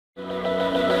All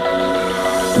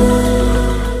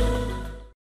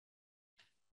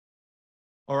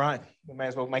right, we may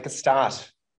as well make a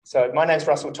start. So my name's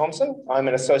Russell Thomson. I'm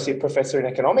an Associate Professor in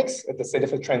Economics at the Centre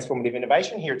for Transformative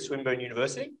Innovation here at Swinburne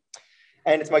University.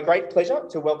 And it's my great pleasure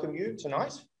to welcome you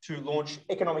tonight to launch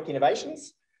Economic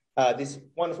Innovations, this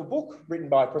wonderful book written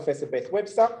by Professor Beth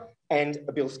Webster and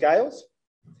Bill Scales.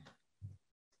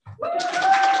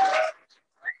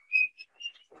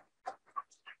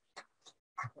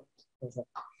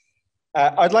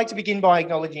 I'd like to begin by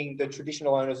acknowledging the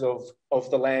traditional owners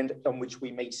of the land on which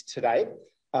we meet today,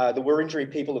 the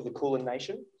Wurundjeri people of the Kulin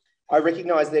Nation. I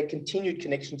recognise their continued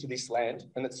connection to this land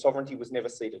and that sovereignty was never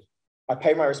ceded. I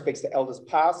pay my respects to elders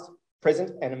past,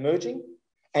 present and emerging,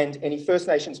 and any First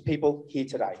Nations people here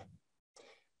today.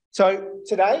 So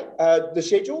today, the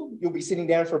schedule, you'll be sitting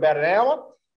down for about an hour.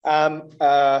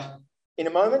 In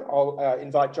a moment, I'll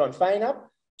invite Jon Faine up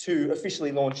to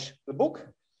officially launch the book.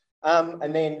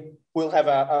 And then we'll have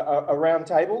a round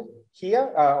table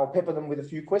here. I'll pepper them with a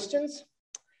few questions.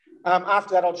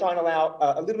 After that, I'll try and allow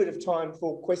a little bit of time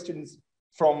for questions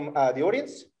from the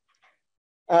audience.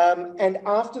 And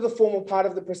after the formal part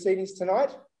of the proceedings tonight,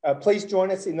 please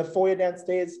join us in the foyer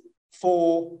downstairs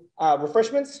for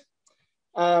refreshments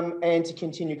and to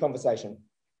continue conversation.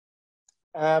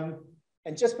 And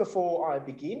just before I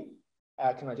begin,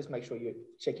 can I just make sure you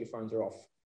check your phones are off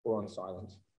or on silent?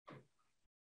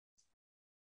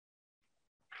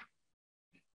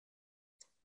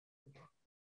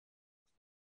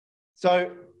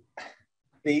 So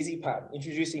the easy part,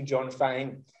 introducing Jon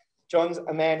Faine. Jon's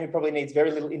a man who probably needs very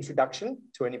little introduction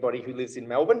to anybody who lives in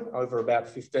Melbourne, over about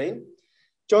 15.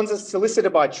 Jon's a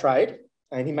solicitor by trade,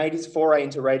 and he made his foray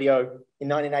into radio in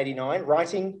 1989,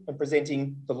 writing and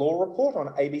presenting the Law Report on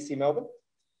ABC Melbourne.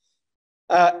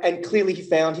 And clearly he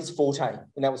found his forte,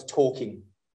 and that was talking.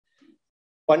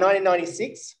 By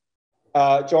 1996,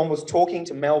 Jon was talking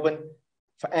to Melbourne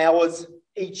for hours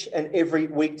each and every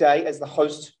weekday as the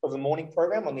host of the morning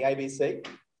program on the ABC.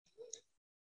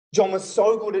 Jon was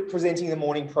so good at presenting the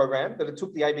morning program that it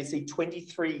took the ABC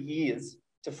 23 years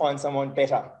to find someone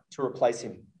better to replace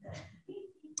him.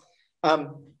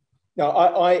 Now,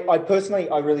 I personally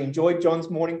really enjoyed Jon's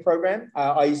morning program.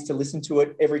 I used to listen to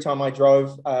it every time I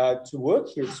drove to work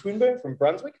here at Swinburne from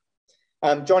Brunswick.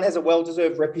 Jon has a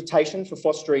well-deserved reputation for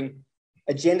fostering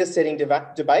agenda-setting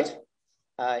debate.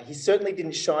 He certainly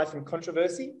didn't shy from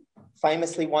controversy,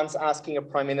 famously once asking a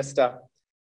Prime Minister,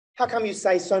 "How come you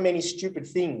say so many stupid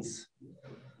things?"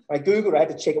 I Googled, I had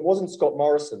to check, it wasn't Scott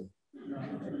Morrison.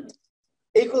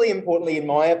 Equally importantly, in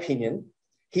my opinion,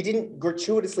 he didn't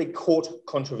gratuitously court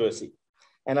controversy.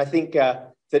 And I think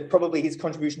that probably his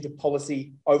contribution to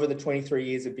policy over the 23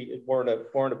 years would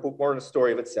warrant a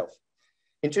story of itself.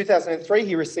 In 2003,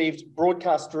 he received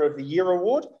Broadcaster of the Year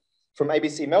Award from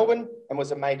ABC Melbourne and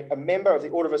was made a member of the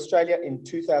Order of Australia in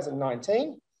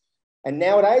 2019. And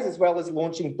nowadays, as well as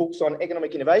launching books on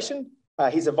economic innovation,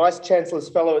 he's a Vice-Chancellor's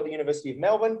Fellow at the University of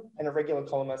Melbourne and a regular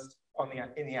columnist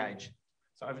in The Age.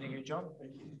 So over to you, Jon.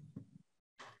 Thank you.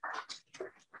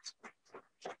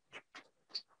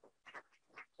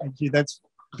 Thank you. That's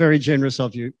very generous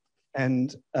of you.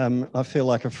 And I feel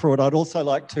like a fraud. I'd also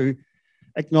like to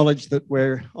acknowledge that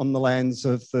we're on the lands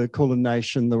of the Kulin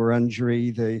Nation, the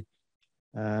Wurundjeri, the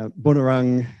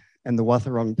Bunurong and the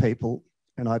Wathaurong people,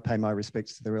 and I pay my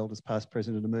respects to their elders past,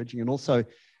 present and emerging, and also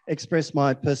express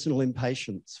my personal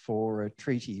impatience for a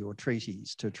treaty or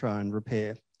treaties to try and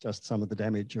repair just some of the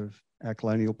damage of our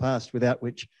colonial past, without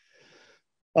which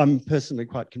I'm personally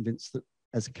quite convinced that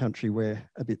as a country we're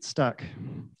a bit stuck.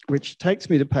 Which takes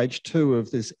me to page 2 of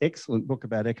this excellent book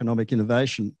about economic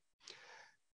innovation.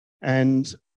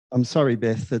 And I'm sorry,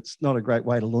 Beth, it's not a great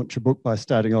way to launch a book by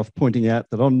starting off pointing out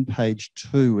that on page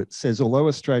 2, it says, although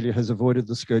Australia has avoided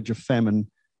the scourge of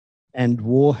famine and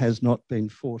war has not been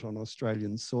fought on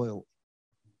Australian soil.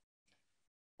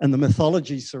 And the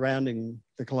mythology surrounding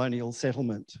the colonial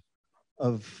settlement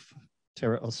of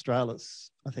Terra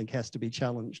Australis, I think, has to be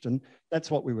challenged. And that's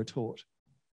what we were taught.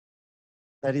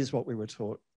 That is what we were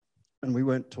taught. And we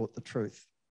weren't taught the truth.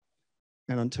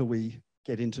 And until we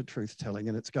get into truth telling,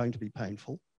 and it's going to be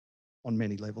painful on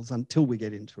many levels, until we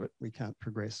get into it, we can't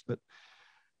progress. But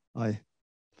I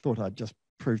thought I'd just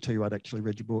prove to you I'd actually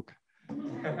read your book.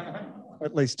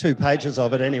 At least 2 pages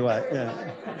of it anyway. Yeah.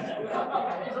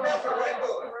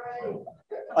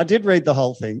 I did read the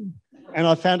whole thing and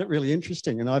I found it really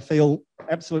interesting, and I feel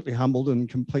absolutely humbled and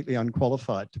completely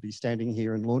unqualified to be standing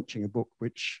here and launching a book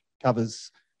which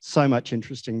covers so much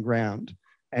interesting ground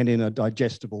and in a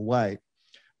digestible way,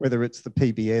 whether it's the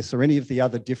PBS or any of the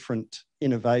other different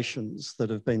innovations that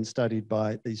have been studied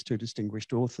by these 2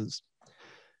 distinguished authors.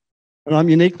 And I'm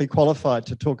uniquely qualified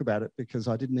to talk about it because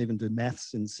I didn't even do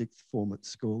maths in sixth form at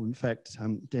school. In fact,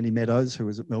 Denny Meadows, who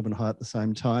was at Melbourne High at the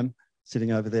same time,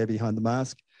 sitting over there behind the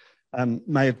mask,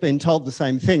 may have been told the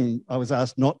same thing. I was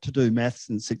asked not to do maths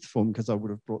in sixth form because I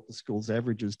would have brought the school's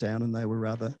averages down, and they were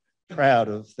rather proud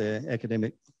of their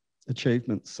academic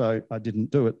achievements, so I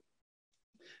didn't do it.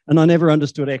 And I never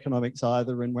understood economics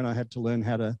either, and when I had to learn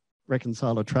how to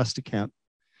reconcile a trust account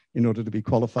in order to be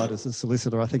qualified as a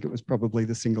solicitor, I think it was probably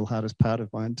the single hardest part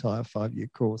of my entire 5-year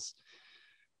course.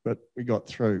 But we got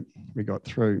through.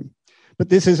 But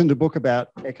this isn't a book about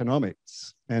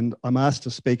economics, and I'm asked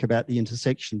to speak about the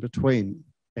intersection between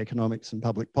economics and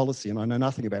public policy, and I know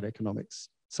nothing about economics,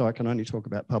 so I can only talk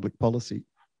about public policy.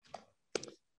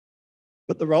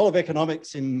 But the role of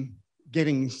economics in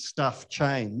getting stuff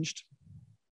changed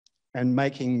and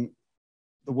making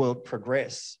the world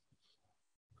progress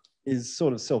is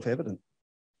sort of self-evident.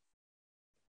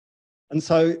 And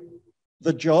so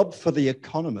the job for the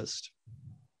economist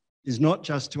is not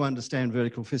just to understand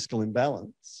vertical fiscal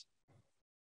imbalance,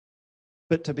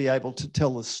 but to be able to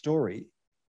tell the story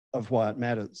of why it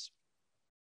matters.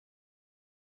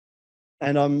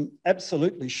 And I'm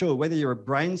absolutely sure whether you're a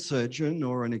brain surgeon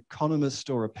or an economist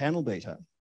or a panel beater,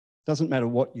 doesn't matter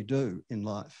what you do in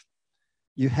life,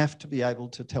 you have to be able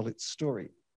to tell its story.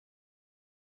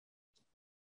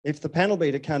 If the panel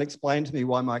beater can't explain to me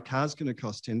why my car's going to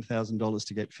cost $10,000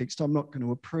 to get fixed, I'm not going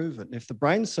to approve it. And if the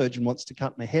brain surgeon wants to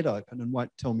cut my head open and won't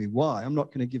tell me why, I'm not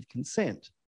going to give consent.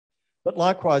 But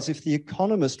likewise, if the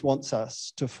economist wants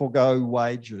us to forego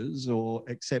wages or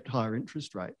accept higher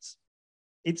interest rates,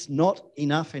 it's not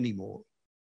enough anymore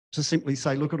to simply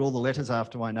say, look at all the letters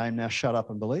after my name, now shut up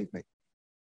and believe me.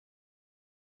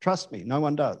 Trust me, no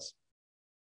one does.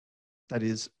 That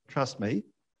is, trust me,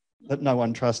 that no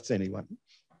one trusts anyone.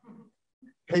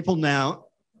 People now,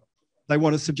 they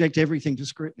want to subject everything to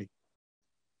scrutiny.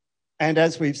 And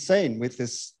as we've seen with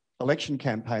this election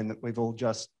campaign that we've all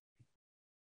just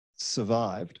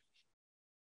survived,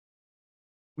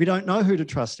 we don't know who to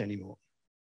trust anymore.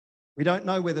 We don't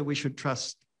know whether we should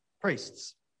trust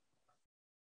priests.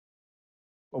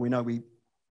 Well, we know we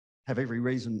have every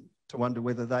reason to wonder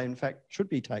whether they in fact should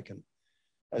be taken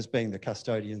as being the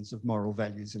custodians of moral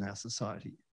values in our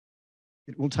society.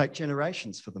 It will take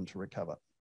generations for them to recover,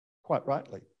 quite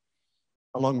rightly,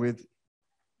 along with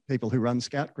people who run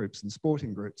scout groups and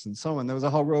sporting groups and so on. There was a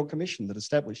whole Royal Commission that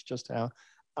established just how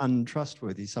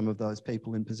untrustworthy some of those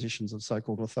people in positions of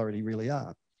so-called authority really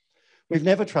are. We've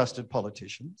never trusted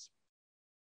politicians,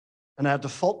 and our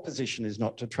default position is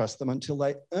not to trust them until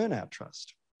they earn our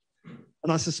trust.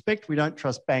 And I suspect we don't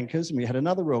trust bankers, and we had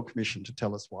another Royal Commission to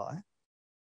tell us why.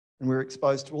 And we're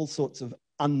exposed to all sorts of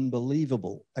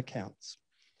unbelievable accounts,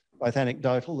 both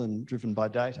anecdotal and driven by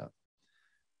data.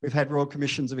 We've had Royal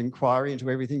Commissions of inquiry into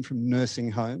everything from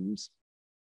nursing homes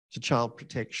to child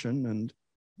protection, and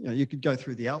you could go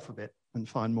through the alphabet and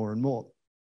find more and more.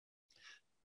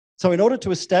 So in order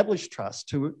to establish trust,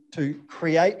 to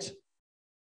create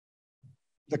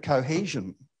the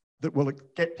cohesion that will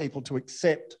get people to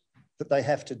accept that they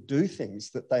have to do things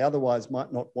that they otherwise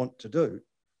might not want to do,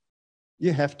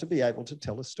 you have to be able to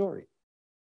tell a story.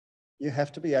 You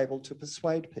have to be able to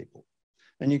persuade people.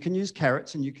 And you can use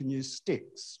carrots and you can use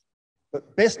sticks.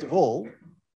 But best of all,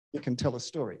 you can tell a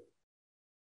story.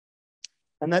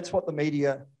 And that's what the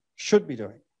media should be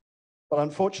doing. But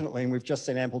unfortunately, and we've just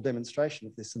seen ample demonstration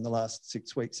of this in the last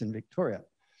 6 weeks in Victoria,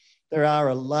 there are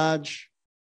a large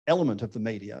element of the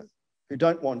media who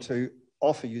don't want to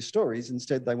offer you stories.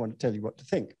 Instead, they want to tell you what to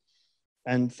think.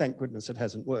 And thank goodness it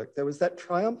hasn't worked. There was that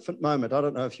triumphant moment. I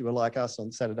don't know if you were like us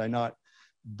on Saturday night,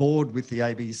 bored with the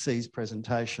ABC's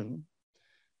presentation,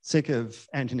 sick of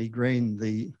Anthony Green,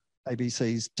 the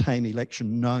ABC's tame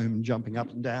election gnome, jumping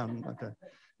up and down like a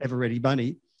ever-ready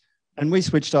bunny. And we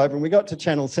switched over and we got to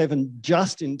Channel 7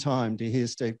 just in time to hear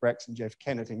Steve Bracks and Jeff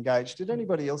Kennett engage. Did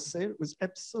anybody else see it? It was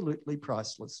absolutely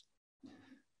priceless.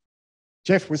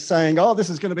 Jeff was saying, oh,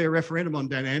 this is going to be a referendum on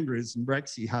Dan Andrews, and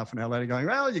Braxy half an hour later going,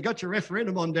 well, you got your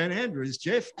referendum on Dan Andrews,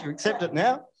 Jeff. Do you accept it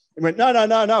now? He went,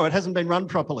 no, it hasn't been run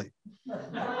properly.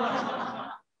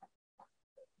 What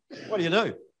do you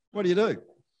do? What do you do?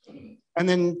 And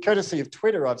then courtesy of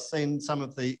Twitter, I've seen some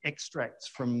of the extracts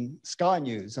from Sky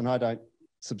News, and I don't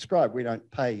subscribe. We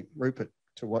don't pay Rupert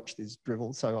to watch this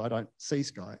drivel, so I don't see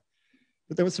Sky.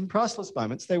 But there were some priceless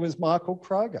moments. There was Michael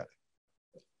Kroger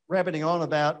rabbiting on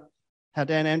about how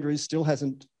Dan Andrews still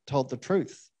hasn't told the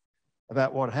truth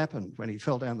about what happened when he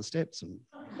fell down the steps and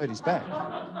hurt his back.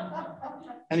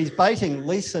 And he's baiting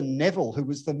Lisa Neville, who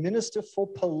was the Minister for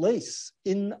Police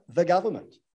in the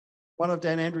government. one of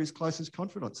Dan Andrews' closest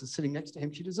confidants is sitting next to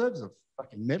him. She deserves a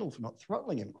fucking medal for not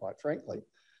throttling him, quite frankly.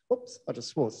 Oops, I just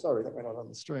swore. Sorry, that went out on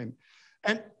the stream.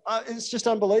 And it's just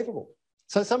unbelievable.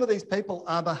 So some of these people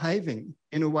are behaving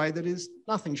in a way that is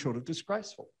nothing short of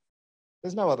disgraceful.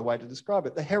 There's no other way to describe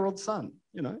it. The Herald Sun,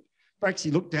 you know. Perhaps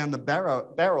he looked down the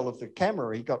barrel of the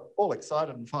camera, he got all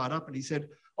excited and fired up and he said,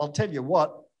 I'll tell you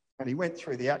what. And he went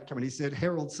through the outcome and he said,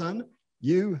 Herald Sun,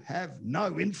 you have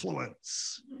no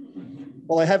influence.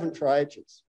 Well, they haven't for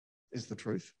ages, is the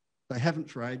truth. They haven't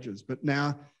for ages. But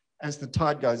now, as the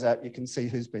tide goes out, you can see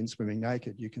who's been swimming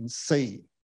naked. You can see,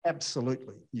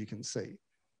 absolutely, you can see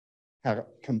how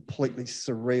completely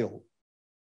surreal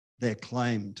their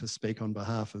claim to speak on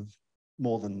behalf of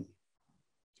more than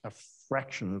a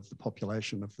fraction of the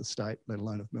population of the state, let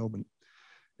alone of Melbourne.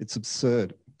 It's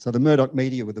absurd. So the Murdoch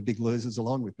media were the big losers,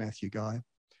 along with Matthew Guy.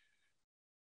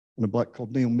 And a bloke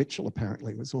called Neil Mitchell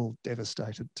apparently was all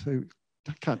devastated too.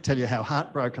 I can't tell you how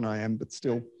heartbroken I am, but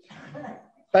still.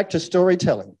 Back to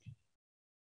storytelling.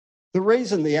 The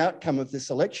reason the outcome of this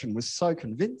election was so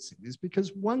convincing is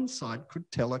because one side could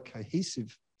tell a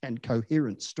cohesive and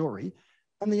coherent story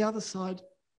and the other side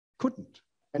couldn't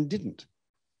and didn't.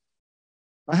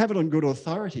 I have it on good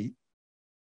authority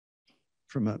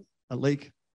from a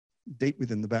leak deep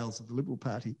within the bowels of the Liberal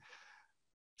Party.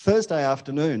 Thursday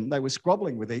afternoon, they were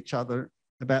squabbling with each other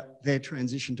about their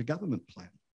transition to government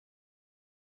plan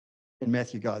in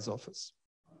Matthew Guy's office.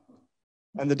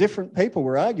 And the different people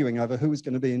were arguing over who was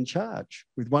going to be in charge,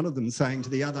 with one of them saying to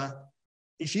the other,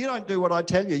 if you don't do what I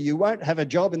tell you, you won't have a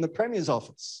job in the Premier's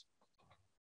office.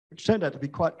 Which turned out to be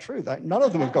quite true. None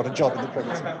of them have got a job in the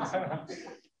Premier's office.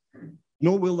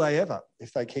 Nor will they ever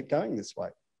if they keep going this way.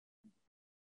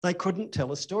 They couldn't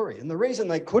tell a story. And the reason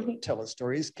they couldn't tell a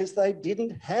story is because they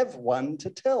didn't have one to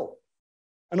tell.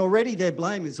 And already their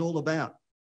blame is all about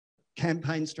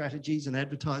campaign strategies and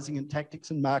advertising and tactics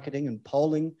and marketing and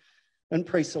polling and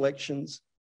pre-selections,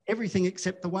 everything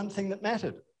except the one thing that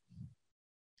mattered,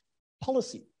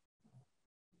 policy.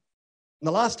 And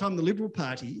the last time the Liberal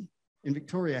Party in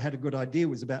Victoria had a good idea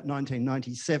was about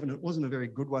 1997. It wasn't a very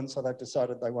good one, so they've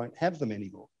decided they won't have them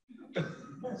anymore.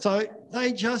 So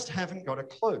they just haven't got a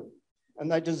clue,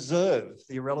 and they deserve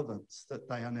the irrelevance that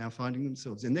they are now finding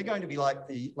themselves in. They're going to be like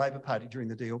the Labor Party during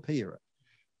the DLP era.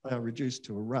 They are reduced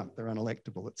to a rump. They're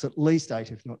unelectable. It's at least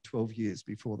 8, if not 12 years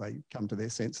before they come to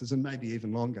their senses, and maybe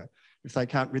even longer if they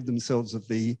can't rid themselves of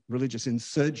the religious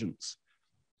insurgents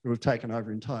who have taken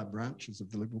over entire branches of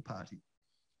the Liberal Party.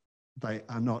 They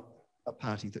are not a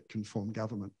party that can form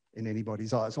government in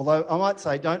anybody's eyes. Although I might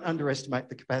say, don't underestimate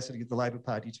the capacity of the Labor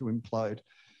Party to implode,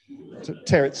 to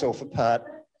tear itself apart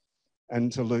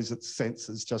and to lose its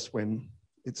senses just when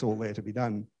it's all there to be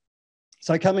done.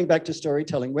 So coming back to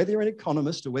storytelling, whether you're an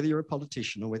economist or whether you're a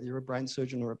politician or whether you're a brain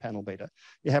surgeon or a panel beater,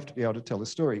 you have to be able to tell a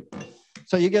story.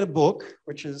 So you get a book,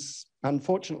 which is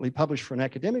unfortunately published for an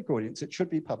academic audience. It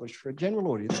should be published for a general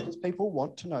audience because people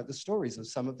want to know the stories of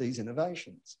some of these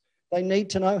innovations. They need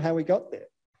to know how we got there.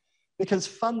 Because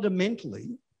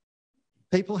fundamentally,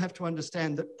 people have to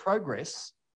understand that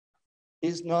progress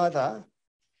is neither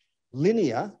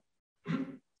linear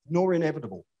nor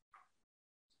inevitable.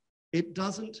 It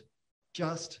doesn't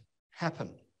just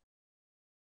happen.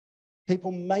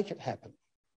 People make it happen.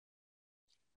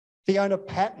 Fiona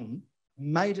Patten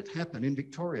made it happen in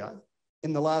Victoria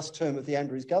in the last term of the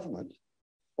Andrews government.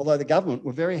 Although the government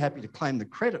were very happy to claim the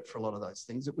credit for a lot of those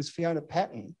things, it was Fiona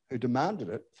Patten who demanded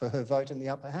it for her vote in the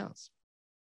upper house.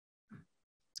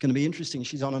 It's going to be interesting.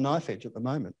 She's on a knife edge at the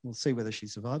moment. We'll see whether she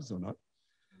survives or not.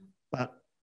 But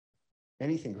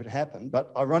anything could happen.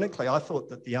 But ironically, I thought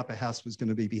that the upper house was going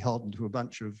to be beholden to a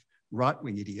bunch of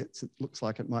right-wing idiots. It looks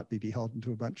like it might be beholden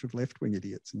to a bunch of left-wing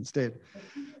idiots instead.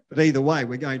 But either way,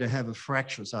 we're going to have a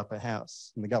fractious upper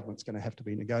house and the government's going to have to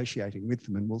be negotiating with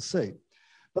them, and we'll see.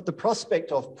 But the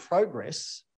prospect of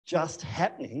progress just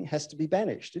happening has to be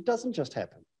banished. It doesn't just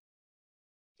happen.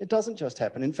 It doesn't just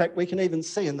happen. In fact, we can even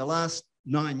see in the last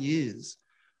 9 years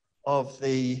of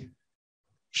the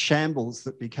shambles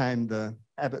that became the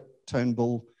Abbott,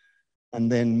 Turnbull, and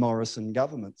then Morrison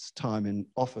government's time in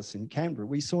office in Canberra,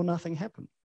 we saw nothing happen.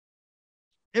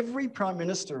 Every Prime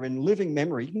Minister in living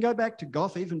memory, you can go back to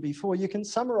Gough even before, you can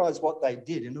summarise what they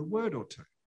did in a word or two.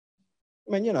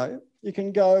 I mean, you know, you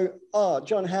can go, oh,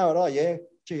 John Howard, oh yeah,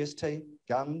 GST,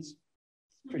 guns,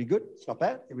 pretty good, it's not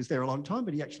bad. He was there a long time,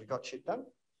 but he actually got shit done.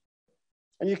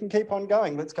 And you can keep on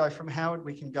going. Let's go from Howard,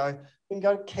 we can go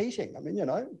Keating. I mean, you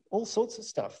know, all sorts of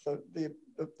stuff. The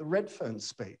Redfern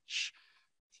speech,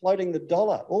 floating the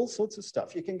dollar, all sorts of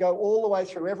stuff. You can go all the way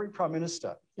through every Prime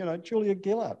Minister. You know, Julia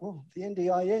Gillard, well, the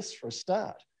NDIS for a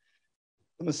start.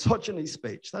 The misogyny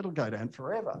speech, that'll go down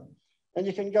forever. And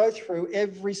you can go through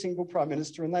every single prime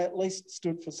minister and they at least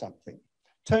stood for something.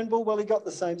 Turnbull, well, he got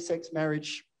the same-sex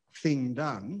marriage thing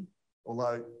done,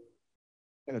 although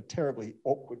in a terribly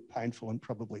awkward, painful and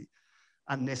probably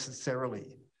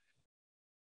unnecessarily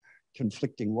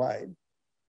conflicting way.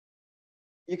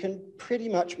 You can pretty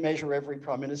much measure every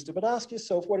prime minister, but ask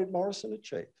yourself, what did Morrison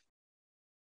achieve?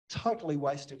 Totally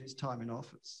wasted his time in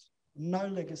office. No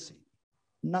legacy,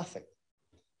 nothing.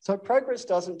 So progress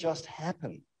doesn't just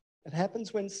happen. It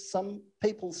happens when some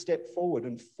people step forward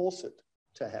and force it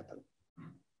to happen.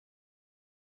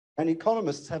 And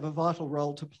economists have a vital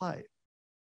role to play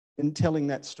in telling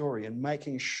that story and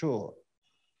making sure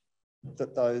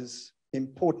that those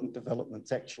important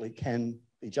developments actually can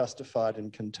be justified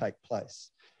and can take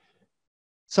place.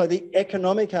 So the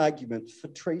economic argument for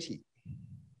treaty,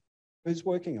 who's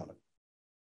working on it?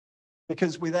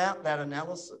 Because without that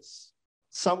analysis,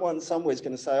 someone somewhere is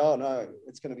going to say, oh no,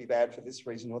 it's going to be bad for this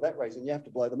reason or that reason. You have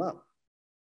to blow them up.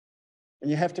 And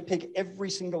you have to pick every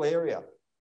single area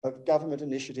of government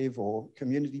initiative or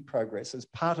community progress as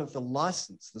part of the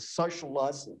license, the social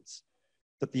license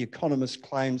that the economist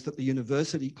claims, that the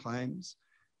university claims,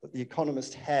 that the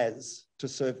economist has to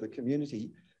serve the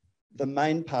community. The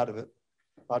main part of it,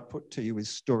 I'd put to you, is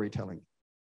storytelling,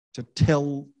 to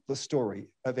tell the story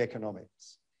of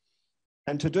economics.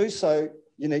 And to do so,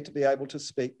 you need to be able to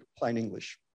speak plain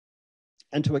English.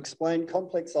 And to explain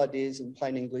complex ideas in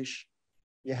plain English,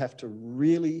 you have to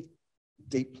really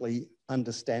deeply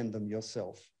understand them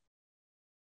yourself.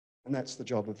 And that's the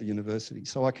job of the university.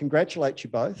 So I congratulate you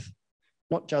both,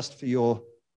 not just for your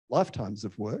lifetimes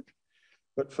of work,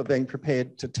 but for being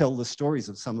prepared to tell the stories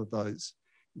of some of those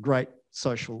great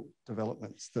social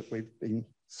developments that we've been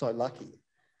so lucky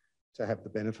to have the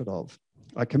benefit of.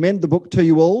 I commend the book to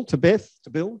you all, to Beth, to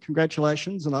Bill,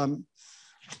 congratulations, and I'm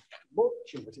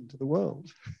launching it into the world.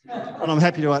 And I'm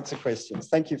happy to answer questions.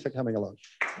 Thank you for coming along.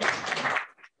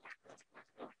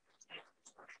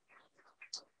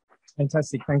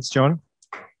 Fantastic, thanks, John.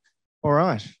 All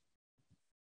right.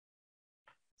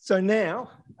 So now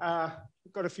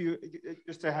we've got a few,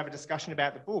 just to have a discussion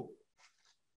about the book.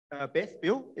 Beth,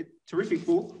 Bill, terrific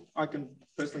book. I can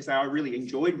personally say I really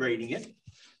enjoyed reading it.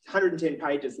 110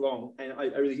 pages long, and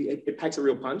it packs a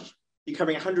real punch. You're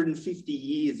covering 150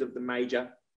 years of the major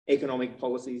economic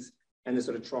policies and the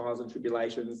sort of trials and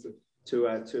tribulations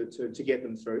to get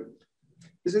them through.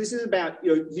 So this is about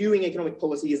viewing economic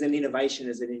policy as an innovation,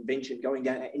 as an invention, going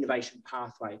down an innovation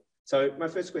pathway. So my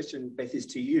first question, Beth, is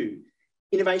to you.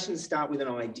 Innovations start with an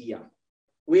idea.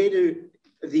 Where do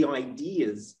the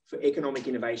ideas for economic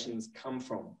innovations come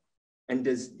from? And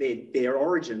does their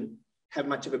origin have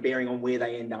much of a bearing on where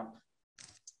they end up?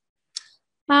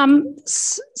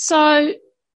 So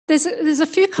there's a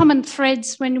few common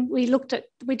threads when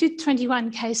we did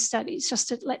 21 case studies just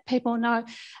to let people know.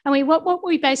 And what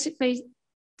we basically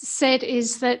said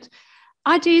is that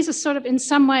ideas are sort of in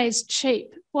some ways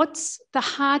cheap. What's the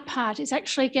hard part is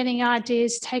actually getting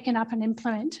ideas taken up and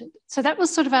implemented. So that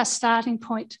was sort of our starting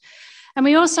point. And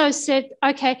we also said,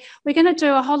 okay, we're going to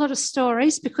do a whole lot of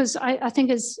stories because I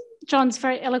think, as John's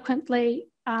very eloquently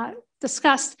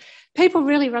discussed, people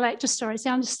really relate to stories. They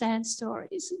understand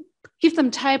stories. Give them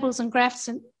tables and graphs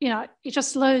and, you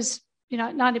just lose,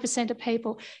 90% of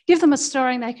people. Give them a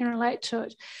story and they can relate to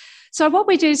it. So what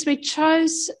we did is we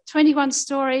chose 21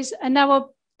 stories, and they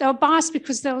were biased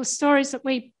because they were stories that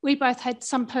we both had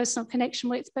some personal connection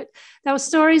with, but they were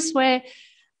stories where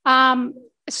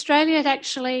Australia had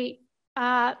actually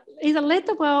either led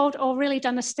the world or really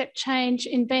done a step change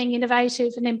in being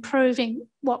innovative and improving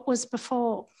what was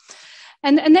before.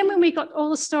 And then when we got all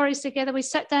the stories together, we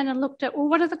sat down and looked at, well,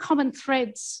 what are the common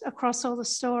threads across all the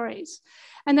stories?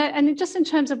 And just in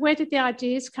terms of where did the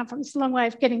ideas come from, it's a long way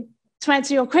of getting to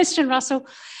answer your question, Russell.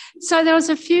 So there was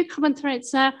a few common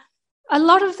threads. Now, a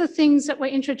lot of the things that were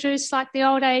introduced, like the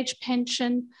old age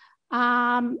pension,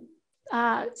 so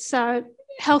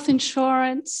health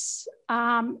insurance,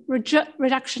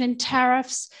 reduction in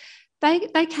tariffs,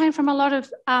 they came from a lot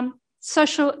of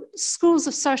schools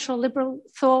of social liberal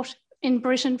thought in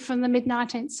Britain from the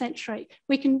mid-19th century.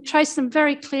 We can trace them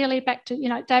very clearly back to,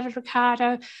 David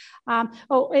Ricardo,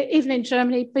 or even in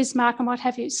Germany, Bismarck and what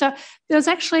have you. So there's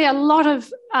actually a lot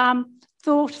of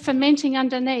thought fermenting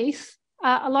underneath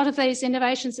a lot of these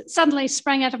innovations that suddenly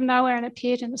sprang out of nowhere and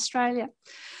appeared in Australia.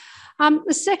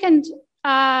 The second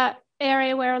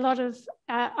area where a lot of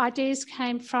ideas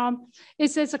came from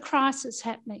is there's a crisis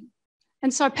happening.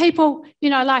 And so people,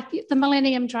 like the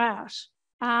Millennium Drought,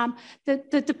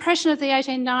 the depression of the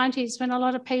 1890s, when a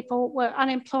lot of people were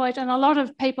unemployed and a lot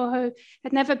of people who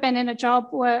had never been in a job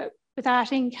were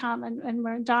without income and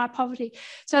were in dire poverty.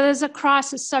 So there's a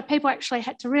crisis. So people actually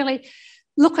had to really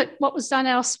look at what was done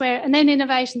elsewhere and then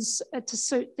innovations to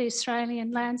suit the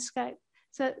Australian landscape.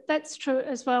 So that's true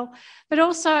as well. But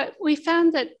also we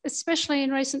found that, especially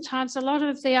in recent times, a lot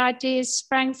of the ideas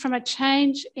sprang from a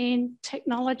change in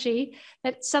technology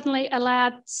that suddenly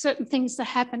allowed certain things to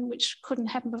happen which couldn't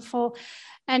happen before.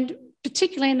 And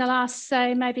particularly in the last,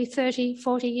 say, maybe 30,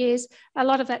 40 years, a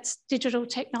lot of that's digital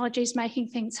technologies making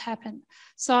things happen.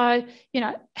 So, you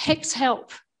know, HEX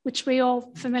help, which we're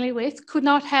all familiar with, could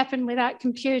not happen without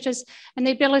computers and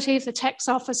the ability of the tax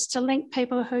office to link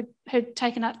people who'd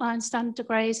taken out loans, done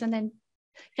degrees, and then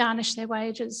garnish their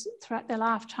wages throughout their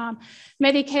lifetime.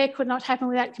 Medicare could not happen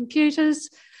without computers.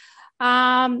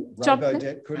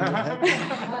 Robo-debt couldn't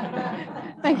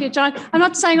happen. Thank you, John. I'm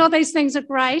not saying all these things are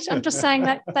great. I'm just saying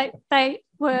that they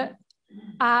were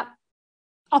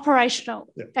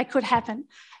operational. Yeah. They could happen.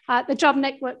 The job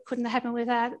network couldn't happen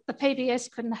without it. The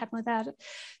PBS couldn't happen without it.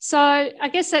 So I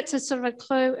guess that's a sort of a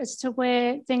clue as to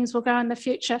where things will go in the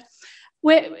future.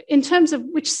 Where, in terms of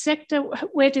which sector,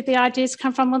 where did the ideas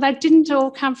come from? Well, they didn't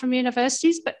all come from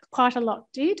universities, but quite a lot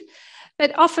did.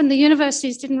 But often the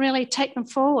universities didn't really take them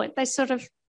forward. They sort of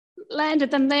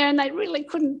landed them there and they really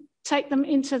couldn't take them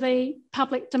into the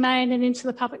public domain and into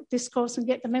the public discourse and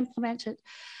get them implemented.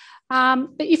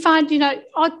 But you find, you know,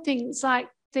 odd things like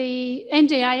the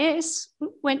NDIS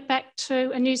went back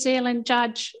to a New Zealand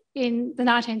judge in the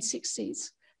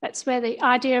 1960s. That's where the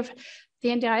idea of the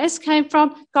NDIS came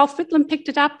from. Golf Whitlam picked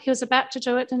it up. He was about to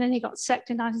do it and then he got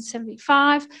sacked in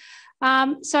 1975.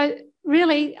 So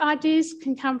really ideas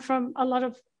can come from a lot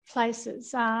of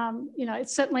places. You know,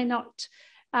 it's certainly not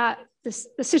the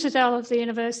citadel of the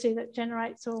university that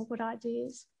generates all good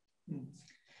ideas.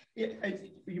 Yeah,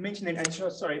 you mentioned that,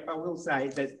 and sorry, I will say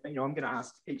that, you know, I'm going to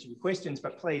ask each of you questions,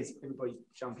 but please, everybody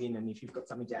jump in, and if you've got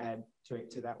something to add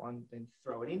to that one, then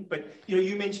throw it in. But, you know,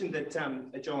 you mentioned that,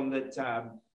 John, that,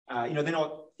 you know, they're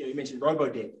not, you know, you mentioned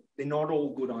robo-debt. They're not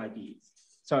all good ideas.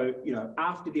 So, you know,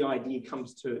 after the idea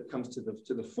comes to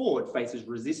the fore, it faces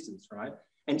resistance, right?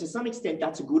 And to some extent,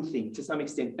 that's a good thing. To some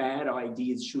extent, bad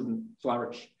ideas shouldn't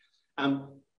flourish.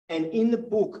 And in the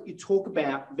book, you talk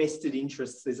about vested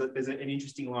interests. There's an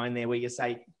interesting line there where you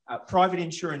say, private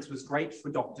insurance was great for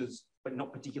doctors, but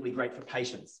not particularly great for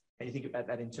patients. And you think about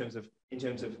that in terms of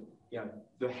you know,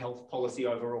 the health policy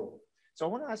overall. So I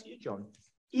want to ask you, John,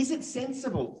 is it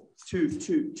sensible to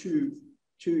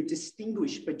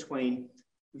distinguish between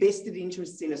vested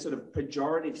interests in a sort of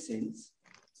pejorative sense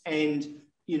and,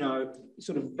 you know,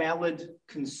 sort of valid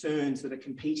concerns that are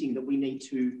competing that we need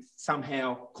to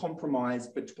somehow compromise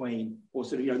between, or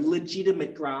sort of, you know,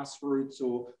 legitimate grassroots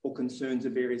or concerns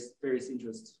of various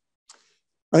interests?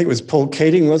 I think it was Paul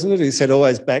Keating, wasn't it, who said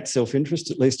always back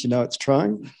self-interest, at least you know it's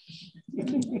trying.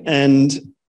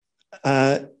 And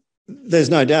there's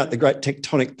no doubt the great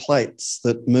tectonic plates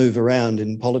that move around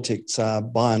in politics are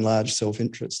by and large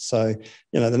self-interest. So,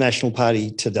 you know, the National Party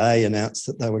today announced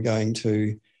that they were going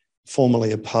to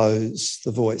formally oppose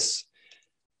the Voice.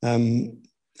 Have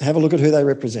a look at who they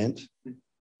represent.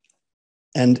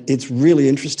 And it's really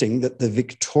interesting that the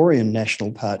Victorian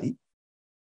National Party,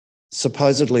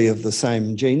 supposedly of the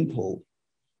same gene pool,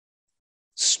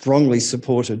 strongly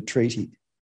supported treaty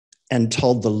and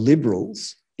told the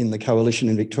Liberals in the coalition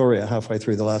in Victoria halfway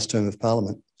through the last term of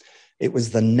Parliament, it was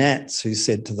the Nats who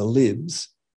said to the Libs,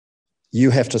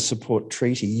 you have to support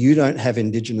treaty. You don't have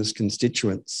Indigenous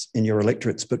constituents in your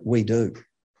electorates, but we do.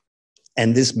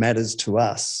 And this matters to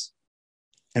us.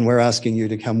 And we're asking you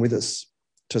to come with us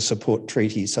to support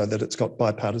treaty so that it's got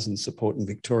bipartisan support in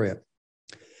Victoria.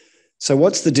 So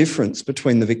what's the difference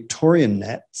between the Victorian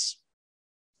Nats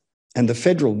and the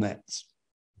federal Nats?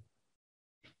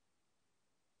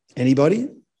 Anybody?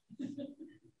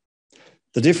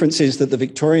 The difference is that the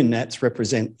Victorian Nats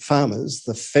represent farmers,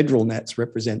 the federal Nats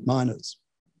represent miners.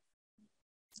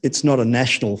 It's not a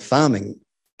national farming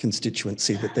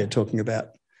constituency that they're talking about.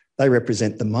 They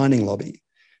represent the mining lobby.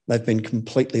 They've been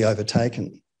completely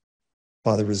overtaken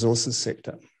by the resources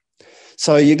sector.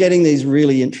 So you're getting these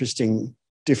really interesting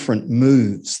different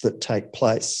moves that take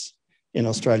place in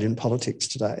Australian politics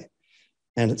today.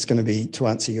 And it's going to be, to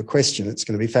answer your question, it's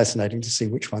going to be fascinating to see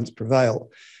which ones prevail.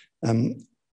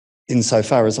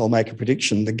 Insofar as I'll make a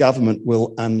prediction, the government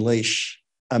will unleash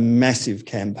a massive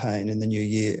campaign in the new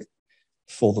year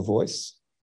for the Voice.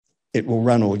 It will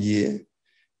run all year.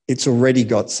 It's already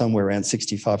got somewhere around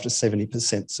 65 to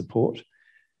 70% support.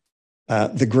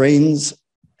 The Greens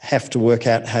have to work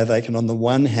out how they can, on the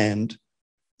one hand,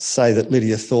 say that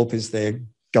Lydia Thorpe is their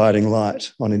guiding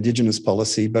light on Indigenous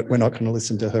policy, but we're not going to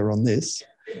listen to her on this.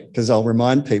 because I'll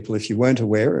remind people, if you were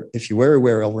aware,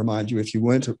 I'll remind you. If you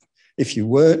were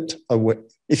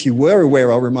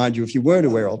aware, I'll remind you. If you weren't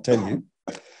aware, I'll tell you.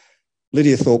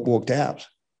 Lydia Thorpe walked out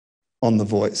on The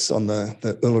Voice, on the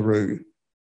Uluru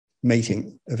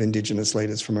meeting of Indigenous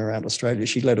leaders from around Australia.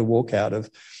 She led a walkout of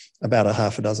about a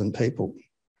half a dozen people.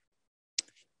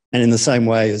 And in the same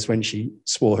way as when she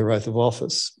swore her oath of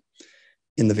office,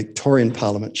 in the Victorian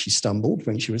Parliament, she stumbled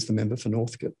when she was the member for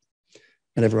Northcote,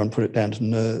 and everyone put it down to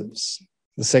nerves.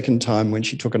 The second time when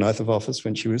she took an oath of office,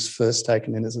 when she was first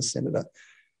taken in as a senator,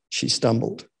 she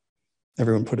stumbled.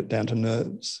 Everyone put it down to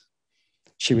nerves.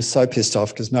 She was so pissed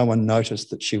off because no one noticed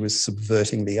that she was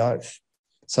subverting the oath.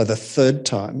 So the third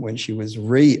time, when she was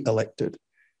re-elected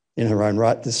in her own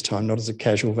right, this time not as a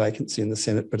casual vacancy in the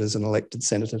Senate, but as an elected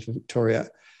senator for Victoria,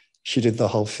 she did the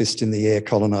whole fist in the air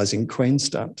colonising Queen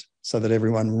stunt so that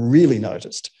everyone really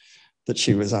noticed that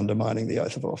she was undermining the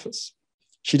oath of office.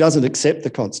 She doesn't accept the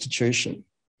Constitution.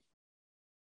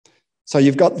 So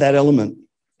you've got that element.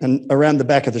 And around the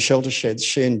back of the shelter sheds,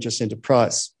 she and Jacinta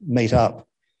Price meet up,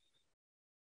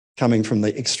 coming from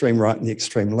the extreme right and the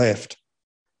extreme left.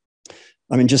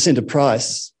 I mean, Jacinta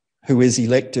Price, who is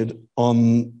elected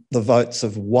on the votes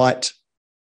of white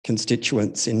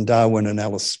constituents in Darwin and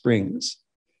Alice Springs,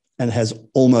 and has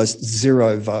almost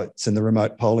zero votes in the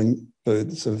remote polling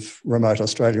booths of remote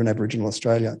Australia and Aboriginal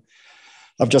Australia.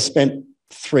 I've just spent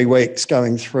 3 weeks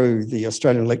going through the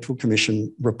Australian Electoral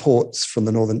Commission reports from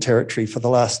the Northern Territory for the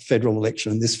last federal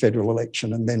election and this federal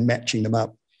election, and then matching them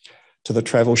up to the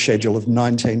travel schedule of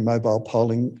 19 mobile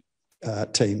polling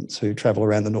teams who travel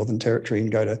around the Northern Territory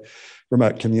and go to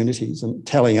remote communities and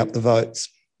tallying up the votes.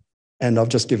 And I've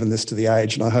just given this to The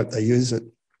Age, and I hope they use it.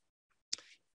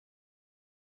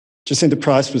 Jacinta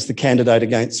Price was the candidate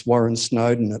against Warren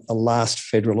Snowden at the last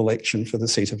federal election for the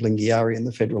seat of Lingiari in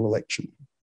the federal election.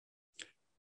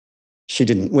 She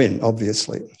didn't win,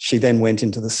 obviously. She then went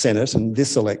into the Senate, and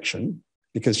this election,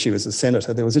 because she was a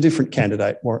senator, there was a different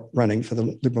candidate running for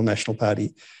the Liberal National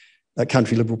Party,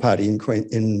 Country Liberal Party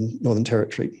in Northern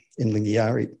Territory, in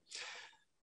Lingiari.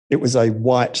 It was a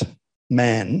white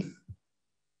man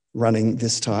running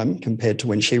this time compared to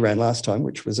when she ran last time,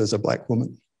 which was as a black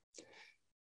woman.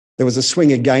 There was a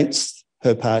swing against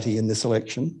her party in this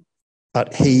election,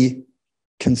 but he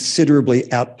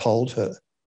considerably outpolled her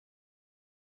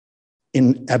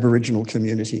in Aboriginal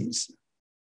communities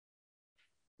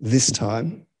this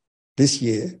time, this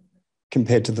year,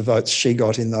 compared to the votes she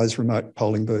got in those remote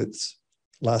polling booths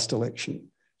last election.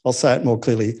 I'll say it more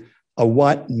clearly. A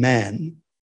white man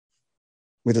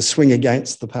with a swing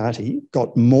against the party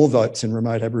got more votes in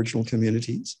remote Aboriginal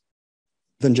communities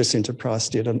than Jacinta Price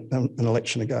did an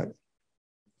election ago.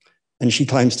 And she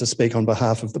claims to speak on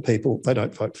behalf of the people. They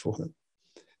don't vote for her.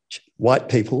 White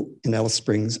people in Alice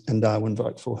Springs and Darwin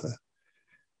vote for her.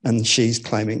 And she's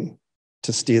claiming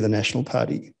to steer the National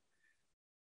Party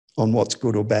on what's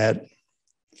good or bad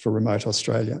for remote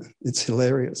Australia. It's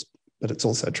hilarious, but it's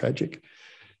also tragic.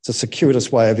 It's a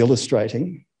circuitous way of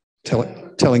illustrating,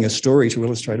 telling a story to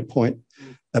illustrate a point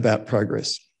about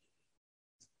progress.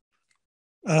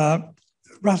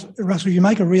 Russell, you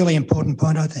make a really important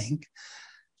point, I think.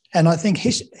 And I think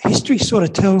history sort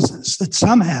of tells us that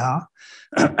somehow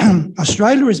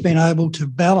Australia has been able to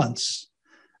balance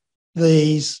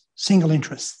these single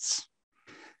interests.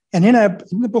 And in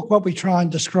the book, what we try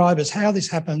and describe is how this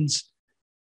happens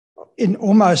in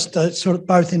almost sort of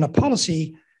both in a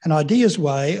policy and ideas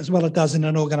way, as well as it does in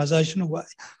an organisational way.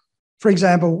 For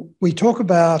example, we talk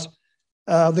about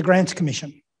the Grants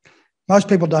Commission. Most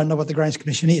people don't know what the Grants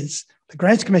Commission is. The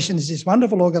Grants Commission is this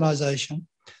wonderful organisation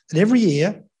that every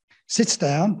year sits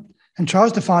down and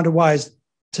tries to find a way,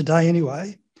 today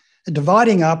anyway, of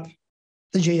dividing up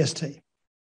the GST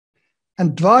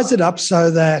and divides it up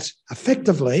so that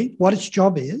effectively what its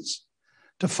job is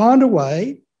to find a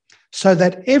way so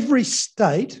that every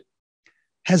state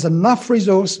has enough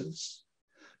resources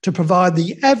to provide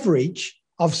the average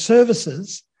of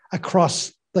services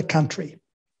across the country.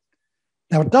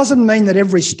 Now, it doesn't mean that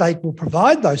every state will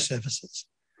provide those services,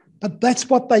 but that's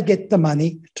what they get the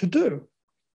money to do.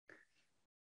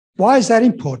 Why is that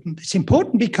important? It's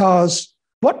important because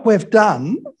what we've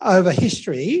done over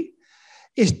history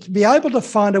is to be able to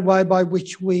find a way by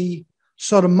which we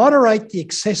sort of moderate the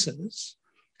excesses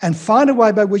and find a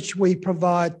way by which we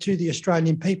provide to the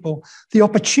Australian people the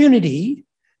opportunity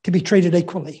to be treated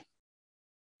equally.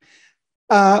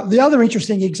 The other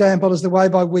interesting example is the way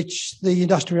by which the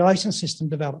industrial relations system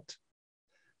developed.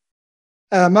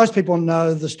 Most people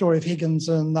know the story of Higgins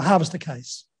and the Harvester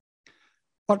case.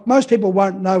 What most people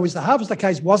won't know is the Harvester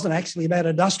case wasn't actually about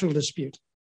an industrial dispute.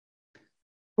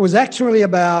 It was actually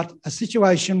about a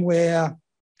situation where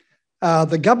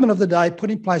the government of the day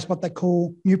put in place what they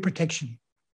call new protection.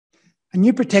 And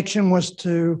new protection was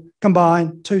to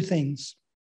combine two things.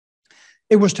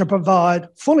 It was to provide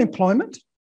full employment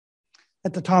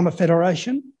at the time of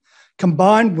federation,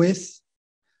 combined with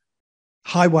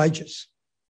high wages.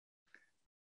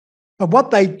 But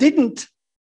what they didn't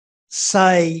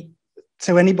say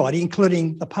to anybody,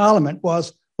 including the Parliament,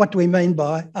 was, what do we mean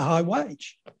by a high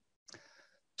wage?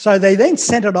 So they then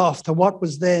sent it off to what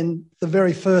was then the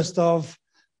very first of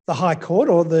the High Court,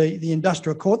 or the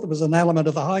Industrial Court that was an element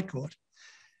of the High Court.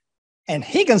 And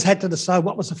Higgins had to decide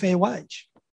what was a fair wage.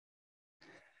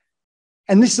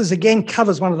 And this is, again,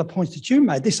 covers one of the points that you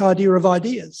made, this idea of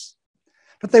ideas.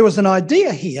 But there was an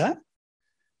idea here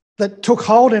that took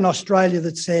hold in Australia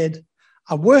that said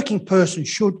a working person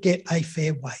should get a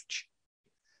fair wage.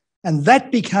 And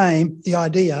that became the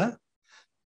idea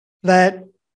that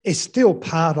is still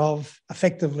part of,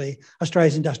 effectively,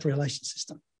 Australia's industrial relations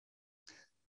system.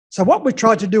 So what we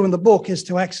tried to do in the book is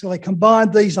to actually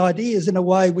combine these ideas in a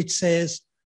way which says,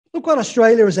 look what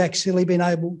Australia has actually been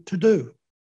able to do.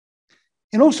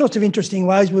 In all sorts of interesting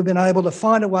ways, we've been able to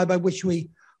find a way by which we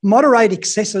moderate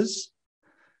excesses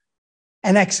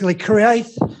and actually create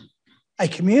a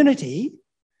community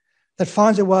that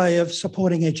finds a way of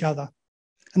supporting each other.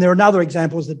 And there are other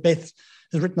examples that Beth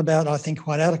has written about, I think,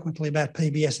 quite eloquently about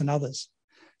PBS and others.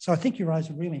 So I think you raise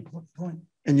a really important point.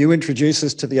 And you introduce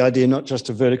us to the idea not just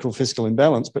of vertical fiscal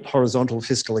imbalance, but horizontal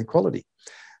fiscal equality.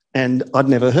 And I'd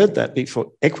never heard that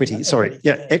before. Equity.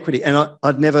 And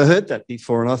I'd never heard that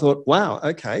before. And I thought, wow,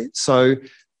 okay, so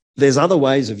there's other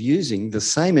ways of using the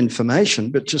same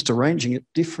information, but just arranging it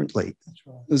differently. That's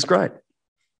right. It was great.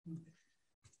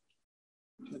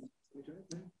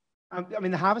 I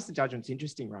mean, the harvester judgment's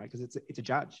interesting, right? Because it's a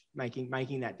judge making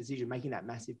that decision, making that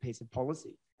massive piece of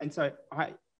policy. And so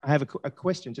I have a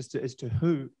question just as to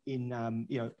who in,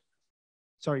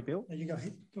 sorry, Bill? No, you go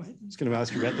ahead. Go ahead. I was going to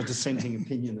ask you about the dissenting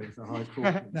opinion of the High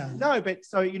Court. No, but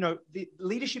so, the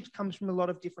leadership comes from a lot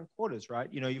of different quarters, right?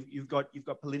 You've got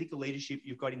political leadership,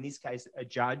 you've got, in this case, a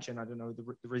judge, and I don't know, the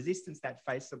resistance that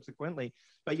faced subsequently.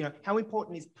 But, how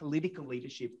important is political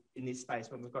leadership in this space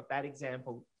when we've got that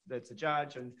example that's a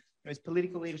judge, and is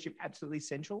political leadership absolutely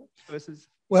central versus...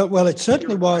 Well, it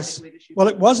certainly was. Well,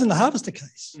 it was in the harvester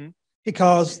case,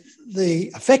 because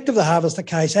the effect of the harvester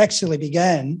case actually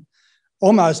began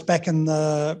almost back in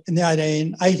the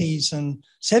 1880s and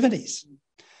 70s,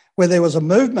 where there was a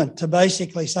movement to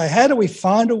basically say, how do we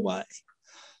find a way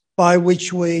by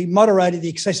which we moderated the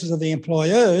excesses of the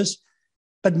employers,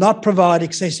 but not provide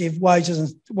excessive wages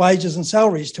and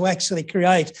salaries to actually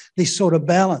create this sort of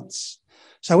balance?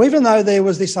 So even though there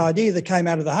was this idea that came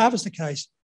out of the harvester case,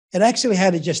 it actually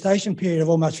had a gestation period of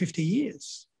almost 50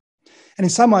 years. And in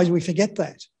some ways, we forget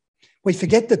that. We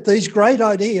forget that these great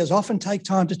ideas often take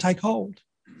time to take hold.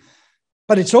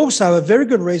 But it's also a very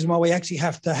good reason why we actually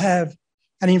have to have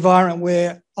an environment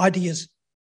where ideas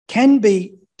can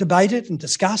be debated and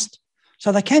discussed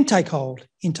so they can take hold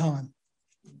in time.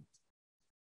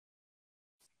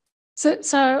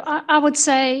 So I would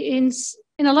say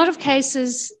in a lot of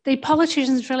cases, the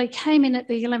politicians really came in at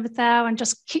the 11th hour and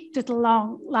just kicked it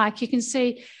along. Like you can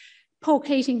see, Paul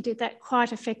Keating did that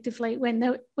quite effectively when they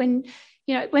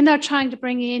were trying to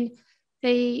bring in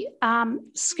the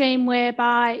scheme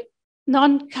whereby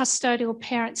non-custodial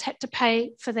parents had to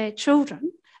pay for their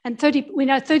children, and we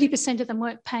know 30% of them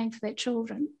weren't paying for their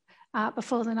children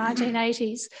before the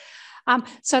 1980s.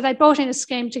 So they brought in a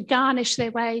scheme to garnish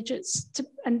their wages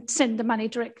and send the money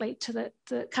directly to the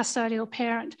custodial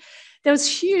parent. There was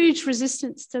huge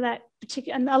resistance to that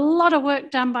particular, and a lot of work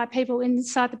done by people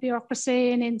inside the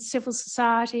bureaucracy and in civil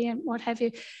society and what have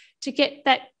you, to get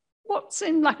that, what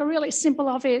seemed like a really simple,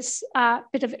 obvious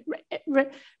bit of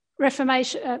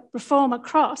reform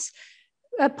across.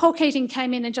 Paul Keating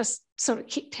came in and just sort of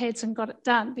kicked heads and got it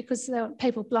done because there were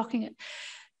people blocking it.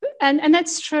 And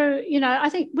that's true. I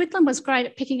think Whitlam was great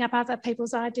at picking up other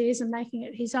people's ideas and making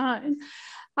it his own.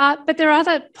 But there are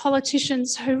other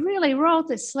politicians who really rolled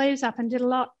their sleeves up and did a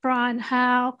lot. Brian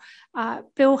Howe,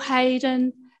 Bill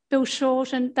Hayden, Bill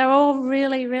Shorten, they're all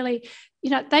really, really,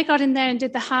 they got in there and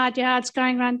did the hard yards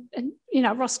going around, and,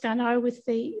 Ross Garneau with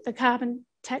the carbon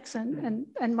tax and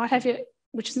what have you,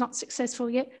 which is not successful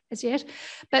as yet.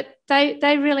 But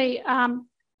they really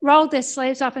rolled their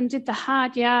sleeves up and did the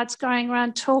hard yards, going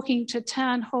around talking to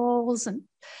town halls and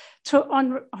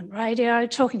on radio,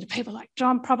 talking to people like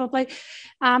John probably,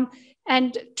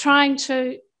 and trying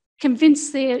to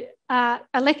convince the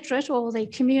electorate or the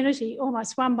community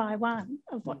almost one by one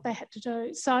of what they had to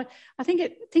do. So I think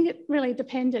it really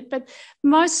depended. But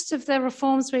most of the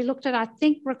reforms we looked at, I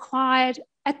think, required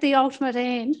at the ultimate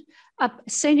end a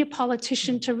senior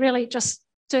politician to really just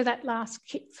do that last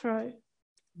kick through.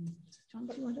 John,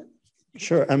 what do you want to do?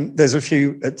 Sure. There's a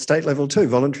few at state level too,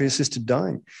 voluntary assisted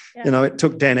dying. Yeah. You know, it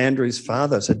took Dan Andrews'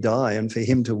 father to die and for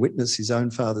him to witness his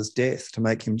own father's death to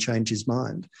make him change his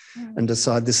mind and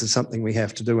decide this is something we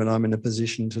have to do and I'm in a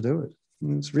position to do it.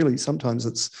 And it's really, sometimes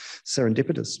it's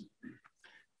serendipitous.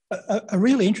 A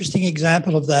really interesting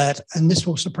example of that, and this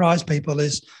will surprise people,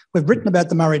 is we've written about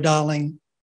the Murray-Darling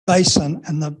Basin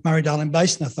and the Murray-Darling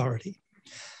Basin Authority.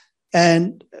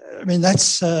 And I mean,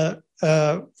 that's the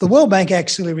World Bank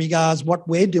actually regards what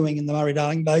we're doing in the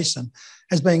Murray-Darling Basin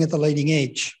as being at the leading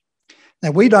edge.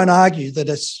 Now, we don't argue that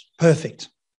it's perfect.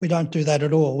 We don't do that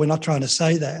at all. We're not trying to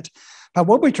say that. But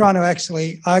what we're trying to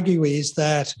actually argue is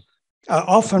that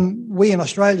often we in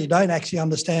Australia don't actually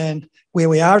understand where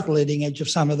we are at the leading edge of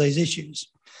some of these issues.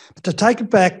 But to take it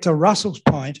back to Russell's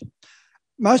point,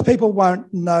 most people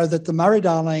won't know that the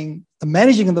Murray-Darling, the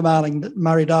managing of the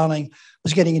Murray-Darling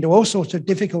was getting into all sorts of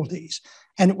difficulties.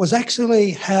 And it was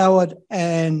actually Howard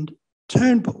and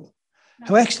Turnbull,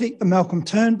 Malcolm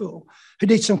Turnbull, who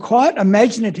did some quite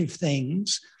imaginative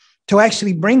things to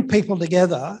actually bring people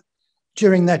together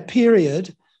during that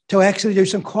period to actually do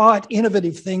some quite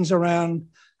innovative things around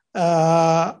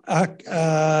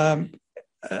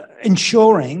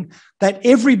ensuring that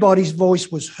everybody's voice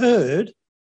was heard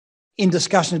in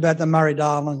discussion about the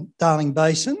Murray-Darling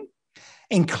Basin,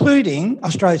 including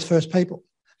Australia's first people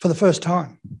for the first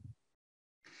time.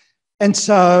 And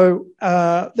so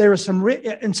there are some,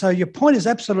 and so your point is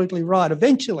absolutely right.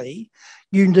 Eventually,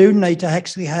 you do need to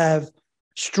actually have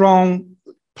strong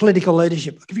political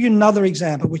leadership. I'll give you another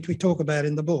example, which we talk about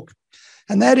in the book,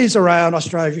 and that is around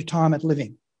Australia's retirement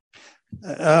living.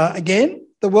 Again,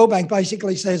 the World Bank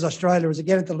basically says Australia is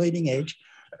again at the leading edge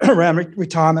around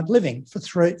retirement living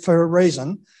for a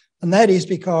reason, and that is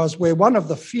because we're one of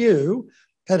the few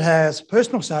that has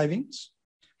personal savings,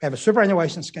 we have a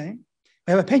superannuation scheme,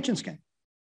 we have a pension scheme.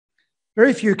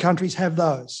 Very few countries have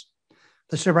those.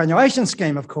 The superannuation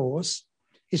scheme, of course,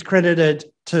 is credited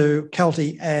to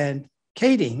Kelty and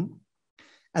Keating,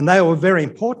 and they were very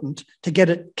important to get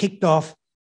it kicked off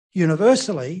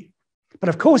universally. But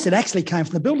of course, it actually came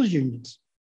from the builders' unions.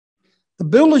 The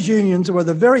builders' unions were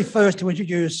the very first to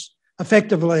introduce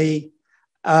effectively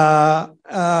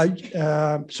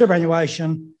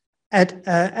superannuation at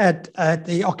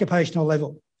the occupational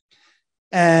level.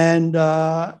 And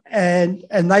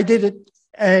they did it,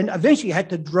 and eventually had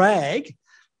to drag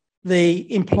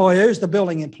the employers, the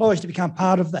building employers, to become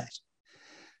part of that.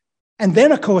 And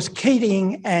then, of course,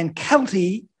 Keating and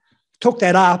Kelty took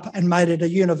that up and made it a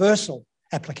universal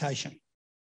application.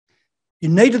 You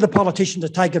needed the politician to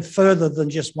take it further than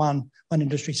just one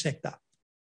industry sector.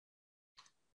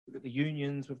 We've got the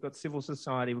unions, we've got civil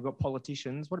society, we've got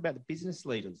politicians. What about the business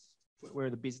leaders? Where are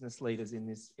the business leaders in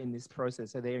this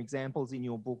process? Are there examples in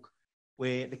your book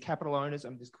where the capital owners,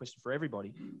 this question for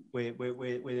everybody, where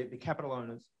the capital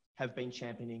owners have been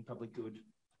championing public good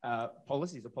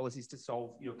policies or policies to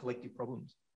solve your collective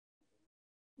problems?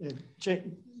 Yeah.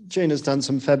 Gina's done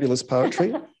some fabulous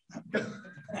poetry.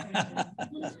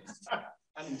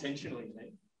 Unintentionally,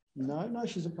 mate. No,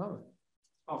 she's a poet.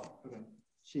 Oh, okay.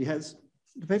 She has,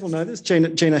 do people know this?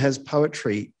 Gina has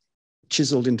poetry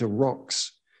chiselled into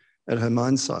rocks at her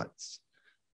mine sites.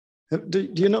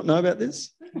 Do you not know about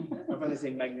this? I've only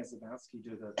seen Magnus Zabowski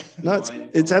do the... No,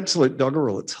 it's absolute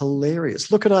doggerel. It's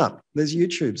hilarious. Look it up. There's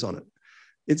YouTubes on it.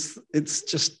 It's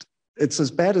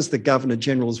as bad as the Governor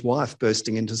General's wife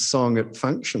bursting into song at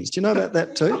functions. Do you know about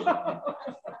that too?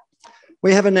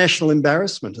 We have a national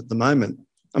embarrassment at the moment.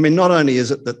 I mean, not only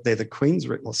is it that they're the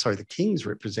King's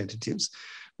representatives,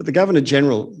 but the Governor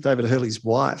General, David Hurley's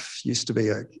wife, used to be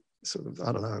a sort of,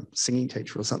 I don't know, singing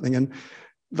teacher or something, and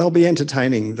they'll be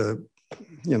entertaining the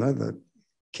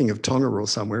King of Tonga or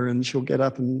somewhere, and she'll get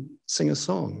up and sing a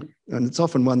song. And it's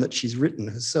often one that she's written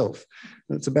herself.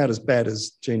 And it's about as bad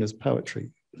as Gina's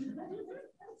poetry.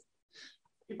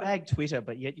 You bag Twitter,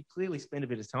 but yet you clearly spend a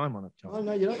bit of time on it, John. Oh,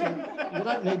 no, you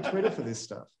don't need Twitter for this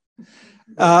stuff.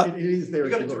 It is there.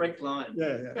 You've got a direct line.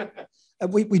 Yeah.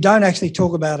 We don't actually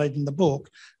talk about it in the book,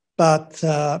 but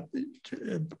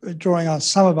drawing on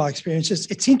some of our experiences,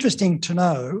 it's interesting to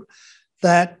know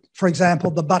that, for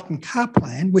example, the Button Car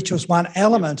Plan, which was one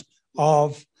element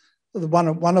of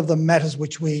one of the matters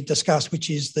which we discussed, which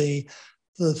is the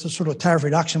sort of tariff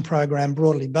reduction program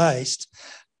broadly based,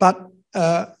 but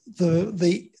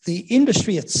the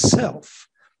industry itself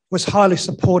was highly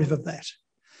supportive of that,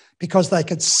 because they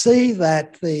could see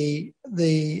that the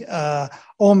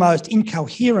almost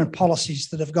incoherent policies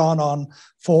that have gone on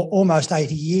for almost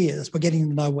 80 years were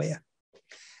getting nowhere,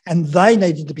 and they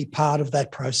needed to be part of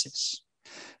that process.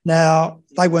 Now,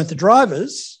 they weren't the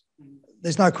drivers.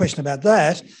 There's no question about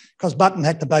that, because Button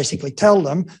had to basically tell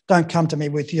them, don't come to me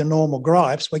with your normal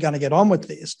gripes, we're going to get on with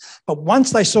this. But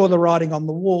once they saw the writing on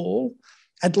the wall,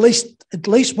 at least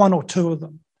one or two of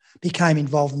them became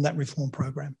involved in that reform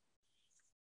program.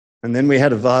 And then we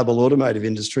had a viable automotive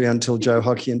industry until Joe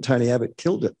Hockey and Tony Abbott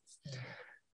killed it.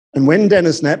 And when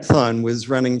Dennis Napthine was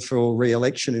running for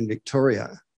re-election in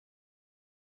Victoria,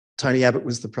 Tony Abbott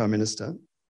was the Prime Minister.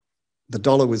 The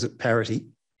dollar was at parity.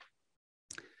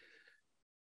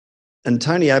 And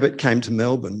Tony Abbott came to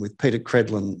Melbourne with Peter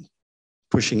Credlin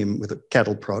pushing him with a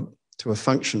cattle prod to a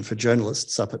function for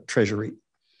journalists up at Treasury.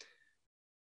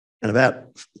 And about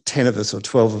 10 of us or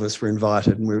 12 of us were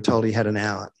invited, and we were told he had an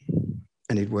hour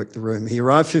and he'd work the room. He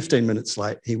arrived 15 minutes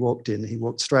late. He walked in, he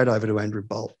walked straight over to Andrew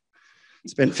Bolt,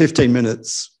 spent 15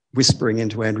 minutes whispering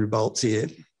into Andrew Bolt's ear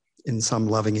in some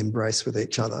loving embrace with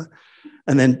each other.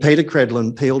 And then Peter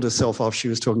Credlin peeled herself off. She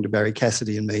was talking to Barry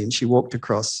Cassidy and me, and she walked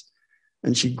across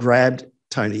and she grabbed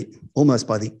Tony almost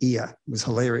by the ear. It was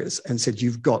hilarious, and said,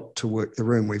 you've got to work the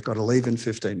room. We've got to leave in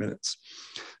 15 minutes.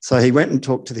 So he went and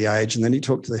talked to the Age, and then he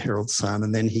talked to the Herald Sun.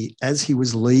 And then he, as he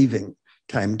was leaving,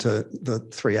 came to the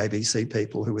three ABC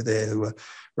people who were there, who were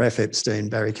Raph Epstein,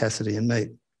 Barry Cassidy and me.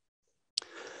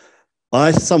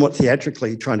 I, somewhat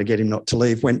theatrically, trying to get him not to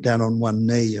leave, went down on one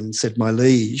knee and said, my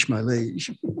liege,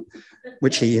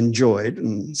 which he enjoyed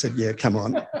and said, yeah, come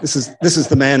on. This is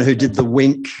the man who did the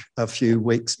wink a few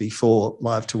weeks before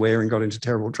Live to Wear and got into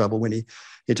terrible trouble when he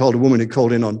told a woman who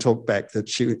called in on Talkback that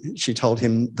she told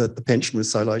him that the pension was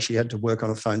so low she had to work on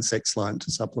a phone sex line to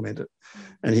supplement it.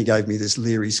 And he gave me this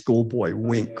leery schoolboy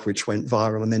wink, which went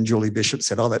viral. And then Julie Bishop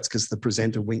said, oh, that's because the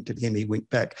presenter winked at him, he winked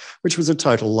back, which was a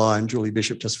total lie. And Julie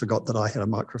Bishop just forgot that I had a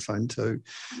microphone too.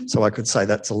 So I could say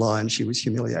that's a lie, and she was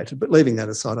humiliated. But leaving that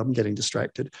aside, I'm getting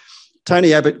distracted.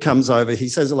 Tony Abbott comes over, he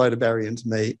says hello to Barry and to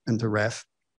me and to Raph.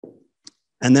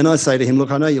 And then I say to him, look,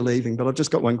 I know you're leaving, but I've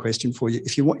just got one question for you.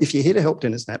 If you're here to help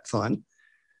Dennis Napthine,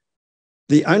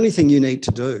 the only thing you need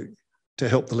to do to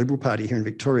help the Liberal Party here in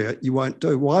Victoria, you won't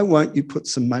do. Why won't you put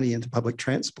some money into public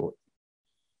transport?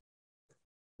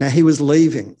 Now, he was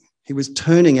leaving. He was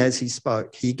turning as he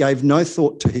spoke. He gave no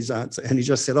thought to his answer, and he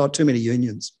just said, oh, too many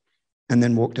unions, and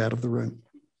then walked out of the room.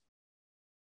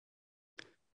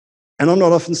 And I'm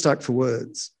not often stuck for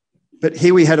words, but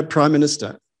here we had a Prime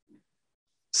Minister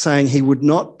saying he would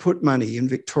not put money in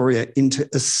Victoria into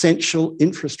essential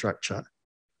infrastructure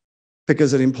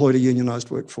because it employed a unionised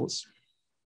workforce.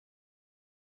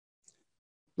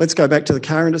 Let's go back to the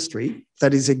car industry.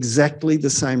 That is exactly the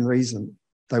same reason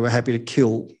they were happy to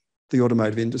kill the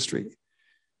automotive industry.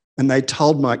 And they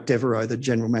told Mike Devereaux, the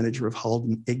general manager of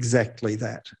Holden, exactly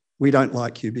that. We don't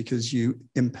like you because you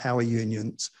empower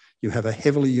unions. You have a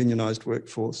heavily unionised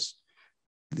workforce.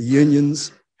 The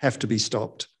unions have to be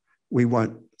stopped. We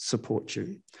won't support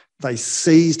you. They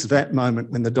seized that moment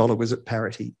when the dollar was at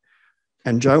parity.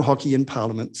 And Joe Hockey in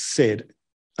Parliament said,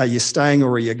 are you staying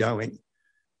or are you going?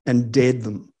 And dared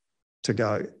them to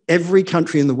go. Every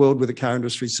country in the world with a car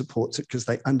industry supports it because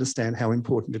they understand how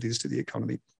important it is to the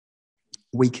economy.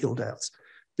 We killed ours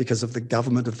because of the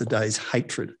government of the day's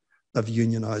hatred of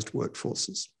unionised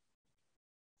workforces.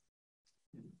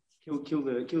 Kill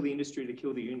the industry to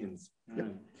kill the unions.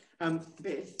 Yep.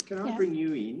 Beth, can I bring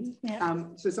you in? Yeah.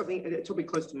 So a topic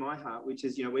close to my heart, which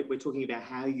is, we're talking about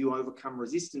how you overcome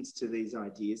resistance to these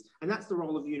ideas, and that's the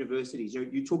role of universities.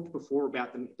 You talked before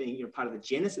about them being part of the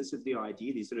genesis of the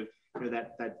idea. These sort of,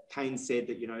 that Keynes said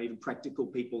that even practical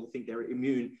people think they're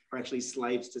immune are actually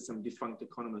slaves to some defunct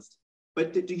economist.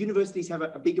 But do universities have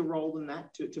a bigger role than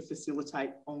that to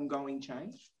facilitate ongoing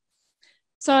change?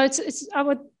 So I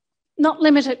would not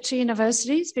limit it to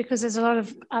universities because there's a lot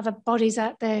of other bodies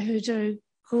out there who do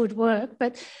good work.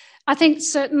 But I think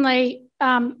certainly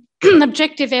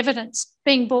objective evidence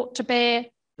being brought to bear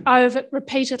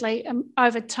repeatedly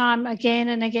over time, again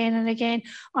and again and again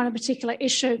on a particular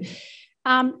issue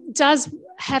does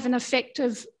have an effect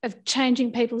of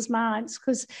changing people's minds,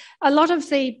 because a lot of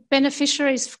the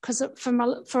beneficiaries,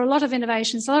 for a lot of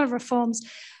innovations, a lot of reforms,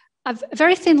 are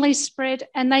very thinly spread,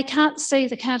 and they can't see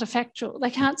the counterfactual.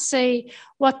 They can't see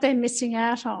what they're missing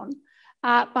out on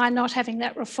by not having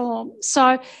that reform.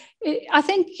 So I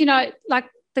think, like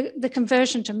the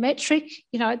conversion to metric,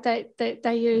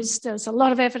 they used, there was a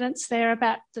lot of evidence there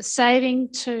about the saving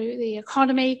to the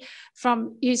economy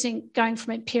from going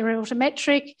from imperial to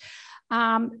metric.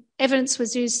 Evidence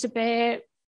was used to bear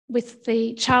with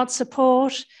the child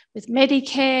support, with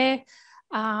Medicare,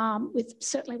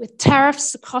 certainly with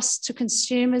tariffs, the cost to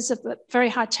consumers of the very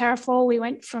high tariff wall. We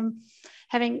went from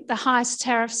having the highest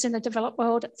tariffs in the developed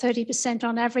world at 30%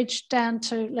 on average, down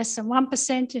to less than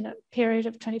 1% in a period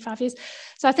of 25 years.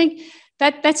 So I think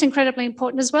that's incredibly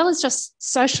important, as well as just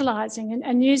socialising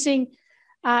and using,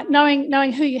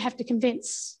 knowing who you have to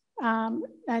convince. And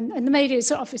the media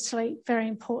is obviously very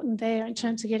important there in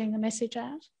terms of getting the message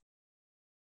out.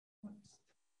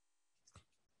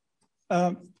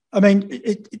 I mean,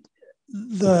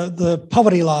 the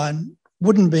poverty line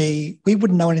we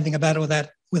wouldn't know anything about it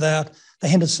without the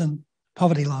Henderson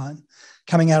poverty line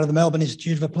coming out of the Melbourne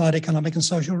Institute of Applied Economic and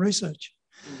Social Research.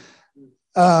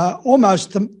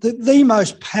 Almost the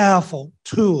most powerful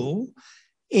tool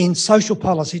in social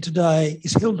policy today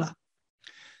is HILDA.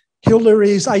 HILDA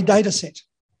is a data set,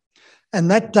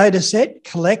 and that data set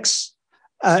collects,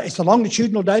 it's a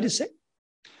longitudinal data set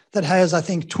that has, I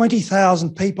think,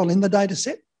 20,000 people in the data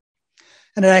set,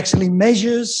 and it actually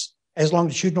measures, as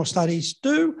longitudinal studies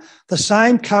do, the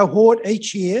same cohort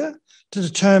each year to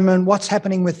determine what's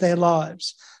happening with their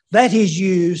lives. That is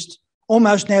used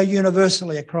almost now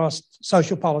universally across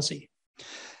social policy.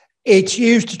 It's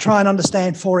used to try and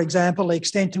understand, for example, the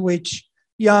extent to which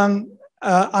young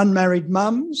unmarried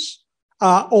mums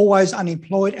are always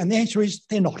unemployed, and the answer is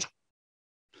they're not.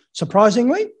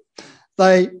 Surprisingly,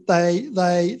 they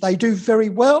do very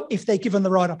well if they're given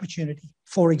the right opportunity,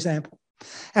 for example.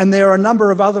 And there are a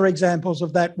number of other examples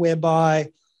of that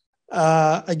whereby,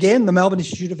 again, the Melbourne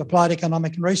Institute of Applied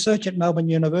Economic and Research at Melbourne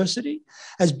University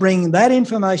is bringing that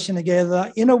information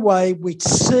together in a way which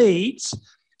seeds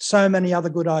so many other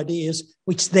good ideas,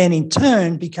 which then in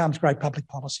turn becomes great public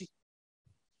policy.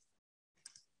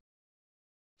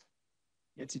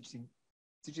 It's interesting.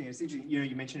 It's interesting. You know,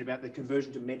 you mentioned about the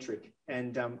conversion to metric,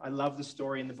 and I love the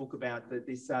story in the book about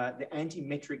the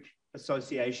anti-metric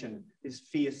association, this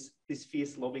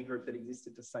fierce lobby group that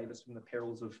existed to save us from the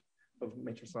perils of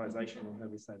metricization, or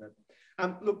however we say that.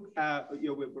 Look, you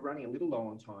know, we're running a little low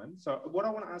on time, so what I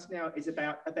want to ask now is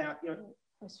about you know.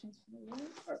 Questions for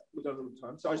the We've got a little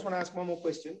time, so I just want to ask one more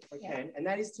question, if I can, and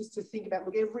that is just to think about.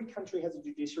 Look, every country has a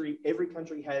judiciary. Every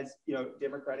country has, you know,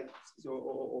 democratic,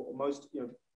 or most, you know.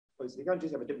 The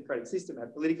countries have a democratic system,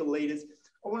 have political leaders.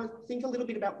 I want to think a little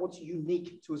bit about what's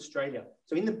unique to Australia.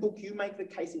 So in the book, you make the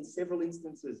case in several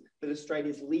instances that Australia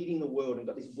is leading the world and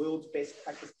got this world's best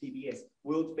practice PBS,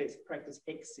 world's best practice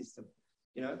X system.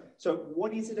 You know, so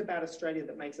what is it about Australia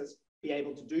that makes us be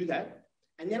able to do that?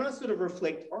 And then I sort of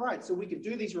reflect, all right, so we could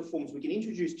do these reforms, we can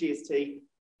introduce GST,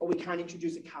 but we can't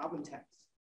introduce a carbon tax.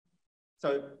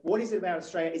 So what is it about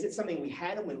Australia? Is it something we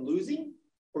had and we're losing?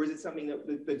 Or is it something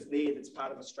that's there, that's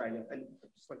part of Australia? And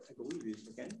I'd just like to take all of you if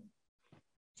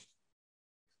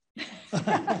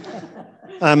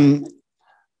I can.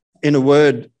 In a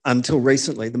word, until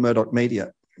recently, the Murdoch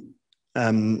media,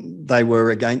 they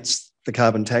were against the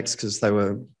carbon tax because they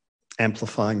were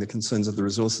amplifying the concerns of the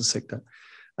resources sector.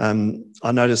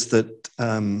 I noticed that,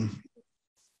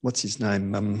 what's his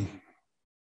name?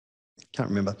 Can't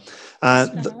remember.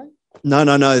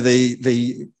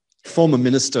 The former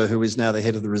minister who is now the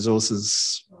head of the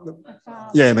resources,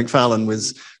 McFarlane,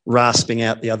 was rasping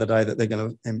out the other day that they're going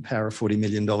to empower a $40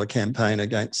 million campaign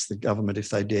against the government if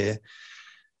they dare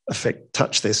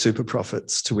touch their super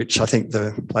profits, to which I think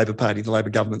the Labor Party, the Labor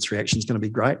government's reaction is going to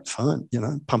be great, fine, you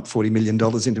know, pump $40 million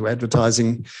into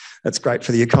advertising. That's great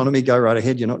for the economy. Go right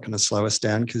ahead. You're not going to slow us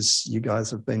down because you guys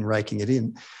have been raking it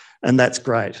in. And that's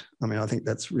great. I mean, I think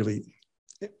that's really,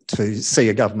 to see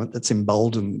a government that's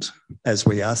emboldened as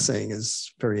we are seeing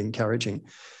is very encouraging.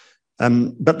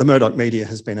 But the Murdoch media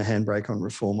has been a handbrake on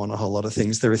reform on a whole lot of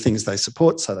things. There are things they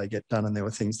support, so they get done, and there were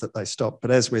things that they stop.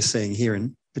 But as we're seeing here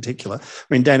in particular, I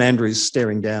mean, Dan Andrews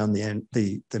staring down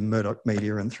the Murdoch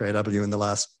media and 3AW in the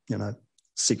last,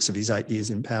 6 of his 8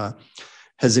 years in power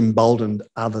has emboldened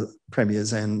other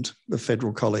premiers and the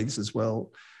federal colleagues as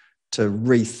well to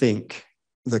rethink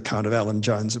the kind of Alan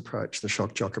Jones approach, the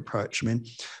shock jock approach. I mean,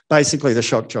 basically the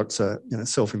shock jocks are,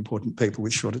 self-important people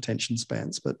with short attention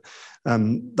spans, but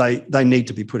they need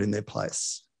to be put in their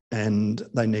place and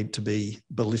they need to be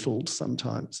belittled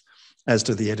sometimes, as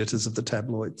do the editors of the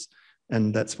tabloids.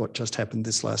 And that's what just happened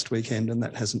this last weekend, and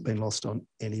that hasn't been lost on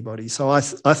anybody. So I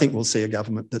think we'll see a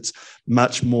government that's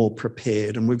much more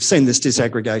prepared. And we've seen this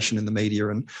disaggregation in the media.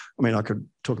 And I mean, I could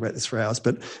talk about this for hours,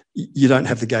 but you don't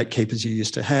have the gatekeepers you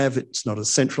used to have. It's not as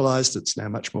centralised. It's now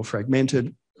much more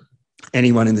fragmented.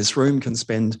 Anyone in this room can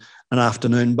spend an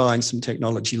afternoon buying some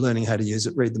technology, learning how to use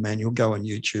it, read the manual, go on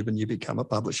YouTube, and you become a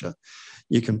publisher.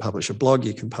 You can publish a blog,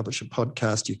 you can publish a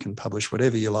podcast, you can publish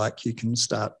whatever you like. You can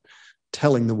start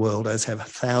telling the world, as have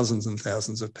thousands and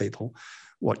thousands of people,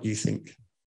 what you think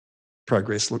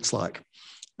progress looks like.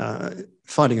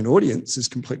 Finding an audience is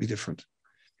completely different.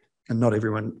 and not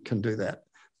everyone can do that.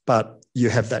 But you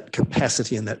have that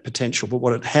capacity and that potential. But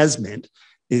what it has meant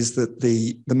is that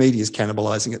the media is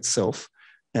cannibalising itself,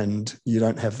 and you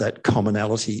don't have that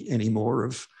commonality anymore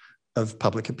of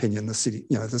public opinion. The city,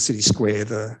 the city square,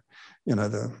 the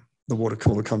water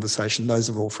cooler conversation, those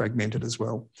have all fragmented as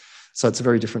well. So it's a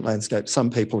very different landscape. Some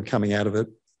people are coming out of it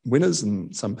winners,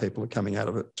 and some people are coming out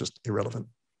of it just irrelevant.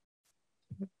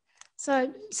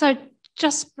 So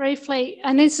just briefly,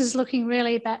 and this is looking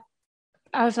really back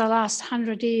over the last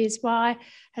 100 years, why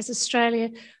has Australia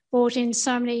brought in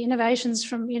so many innovations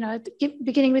from,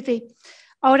 beginning with the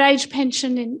old age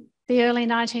pension in the early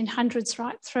 1900s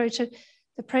right through to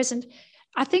the present?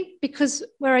 I think because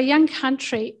we're a young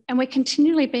country and we're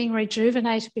continually being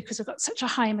rejuvenated because we've got such a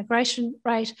high immigration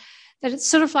rate, that it's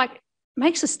sort of like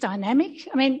makes us dynamic.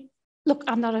 I mean, look,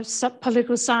 I'm not a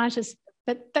political scientist,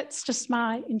 but that's just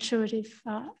my intuitive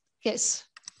guess.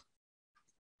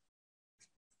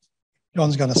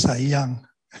 John's going to say young,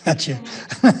 aren't you?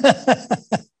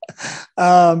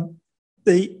 I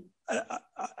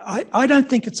don't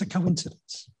think it's a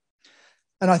coincidence.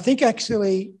 And I think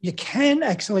actually you can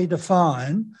actually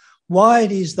define why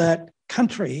it is that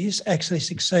countries actually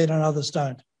succeed and others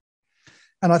don't.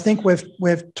 And I think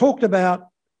we've talked about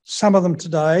some of them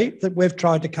today that we've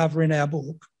tried to cover in our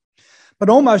book, but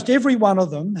almost every one of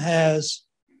them has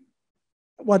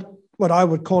what I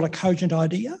would call a cogent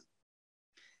idea.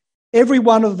 Every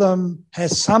one of them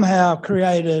has somehow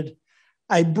created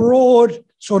a broad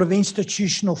sort of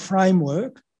institutional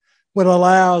framework that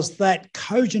allows that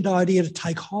cogent idea to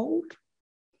take hold.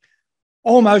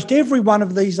 Almost every one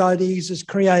of these ideas has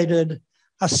created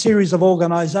a series of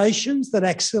organisations that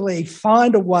actually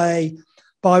find a way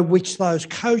by which those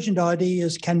cogent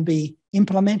ideas can be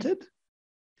implemented.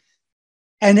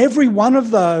 And every one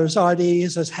of those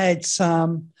ideas has had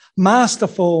some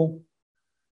masterful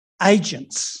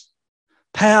agents,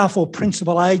 powerful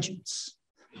principal agents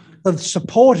that have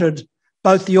supported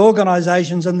both the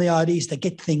organisations and the ideas to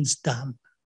get things done.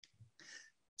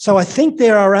 So I think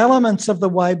there are elements of the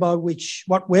way by which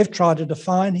what we've tried to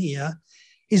define here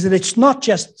is that it's not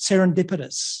just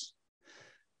serendipitous.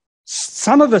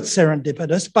 Some of it's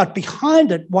serendipitous, but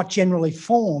behind it, what generally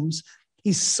forms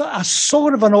is a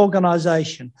sort of an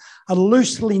organisation, a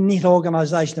loosely knit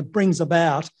organisation that brings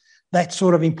about that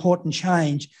sort of important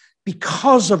change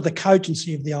because of the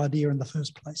cogency of the idea in the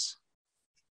first place.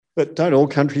 But don't all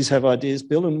countries have ideas,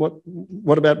 Bill? And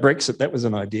what about Brexit? That was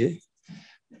an idea.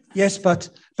 Yes, but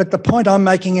the point I'm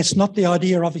making is not the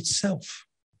idea of itself.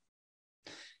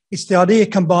 It's the idea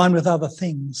combined with other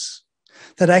things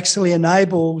that actually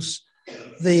enables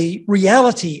the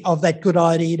reality of that good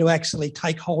idea to actually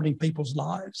take hold in people's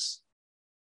lives.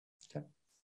 Okay.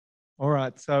 All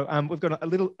right, so we've got a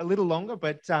little longer,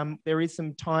 but there is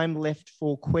some time left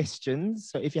for questions.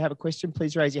 So if you have a question,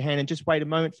 please raise your hand and just wait a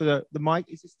moment for the mic.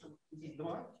 Is this the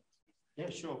mic? Yeah,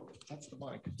 sure. That's the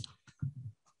mic.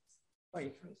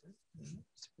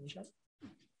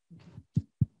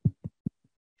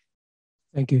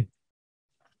 Thank you.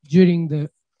 During the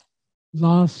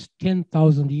last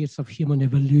 10,000 years of human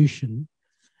evolution,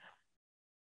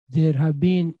 there have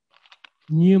been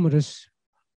numerous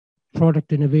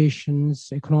product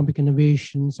innovations, economic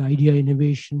innovations, idea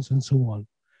innovations, and so on.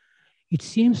 It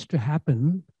seems to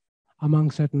happen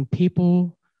among certain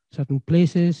people, certain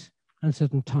places, and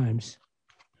certain times.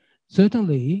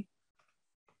 Certainly,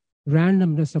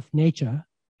 randomness of nature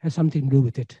has something to do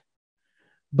with it.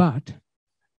 But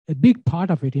a big part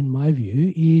of it, in my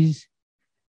view, is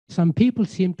some people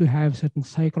seem to have certain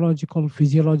psychological,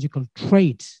 physiological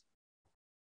traits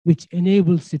which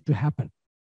enables it to happen.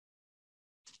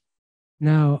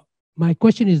 Now, my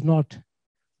question is not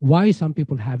why some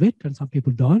people have it and some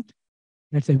people don't.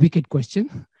 That's a wicked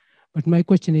question. But my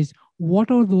question is, what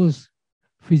are those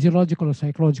physiological or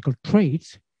psychological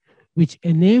traits which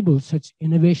enable such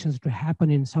innovations to happen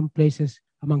in some places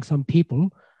among some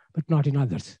people, but not in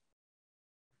others?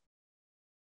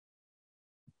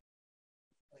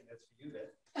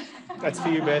 That's for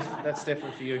you, Beth. That's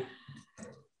definitely for you.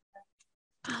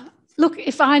 Look,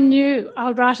 if I knew, I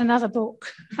would write another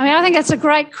book. I mean, I think it's a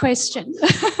great question.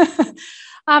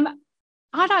 I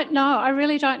don't know. I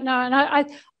really don't know. And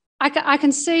I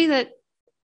can see that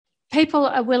people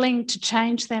are willing to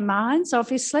change their minds,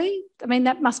 obviously. I mean,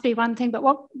 that must be one thing. But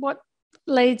what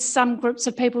leads some groups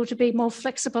of people to be more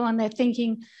flexible in their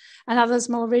thinking and others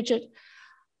more rigid?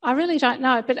 I really don't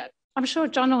know. But I'm sure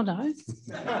John will know.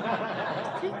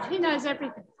 He knows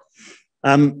everything.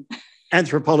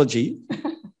 Anthropology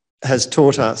has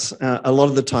taught us a lot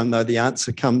of the time, though, the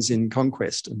answer comes in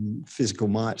conquest and physical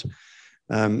might.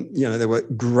 You know, there were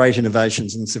great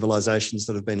innovations and civilizations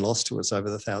that have been lost to us over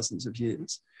the thousands of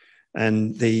years.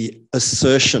 And the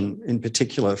assertion in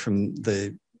particular from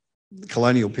the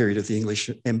colonial period of the English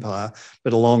Empire,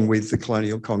 but along with the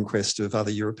colonial conquest of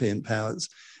other European powers,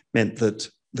 meant that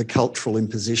the cultural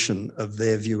imposition of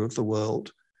their view of the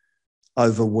world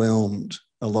overwhelmed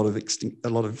a lot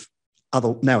of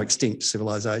other now extinct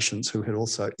civilizations who had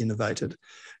also innovated.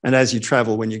 And as you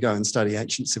travel, when you go and study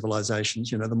ancient civilizations,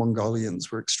 you know, the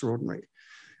Mongolians were extraordinary.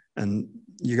 And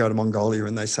you go to Mongolia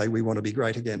and they say, we want to be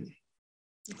great again.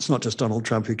 It's not just Donald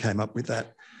Trump who came up with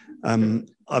that.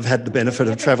 I've had the benefit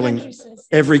of traveling.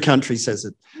 Every country says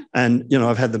it. And, you know,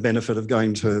 I've had the benefit of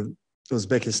going to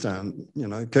Uzbekistan, you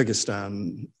know,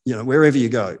 Kyrgyzstan, you know, wherever you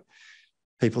go.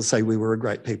 People say we were a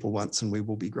great people once and we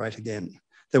will be great again.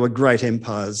 There were great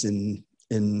empires in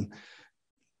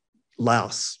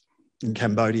Laos, in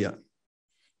Cambodia.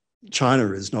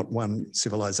 China is not one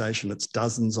civilization, it's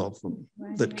dozens of them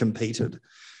that competed.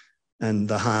 And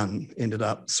the Han ended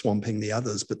up swamping the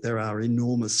others, but there are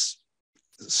enormous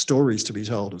stories to be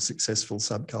told of successful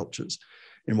subcultures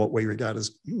in what we regard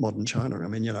as modern China. I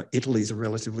mean, you know, Italy's a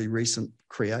relatively recent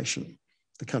creation.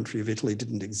 The country of Italy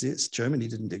didn't exist. Germany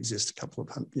didn't exist a couple of,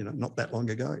 you know, not that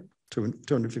long ago,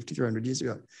 250, 300 years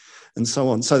ago, and so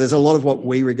on. So there's a lot of what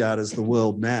we regard as the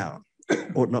world now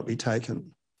ought not be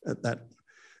taken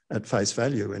at face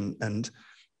value. And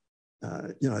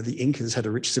you know, the Incas had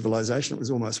a rich civilization. It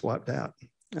was almost wiped out.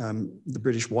 The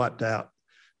British wiped out.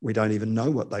 We don't even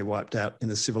know what they wiped out in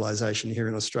a civilization here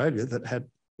in Australia that had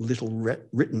little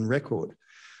written record.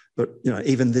 But, you know,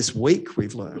 even this week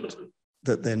we've learned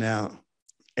that they're now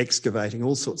excavating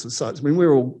all sorts of sites. I mean,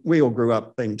 we all grew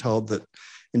up being told that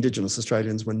Indigenous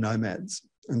Australians were nomads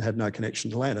and had no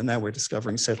connection to land. And now we're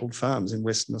discovering settled farms in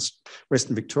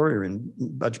Western Victoria, in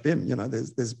Budge Bim. You know,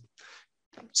 there's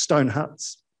stone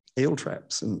huts, eel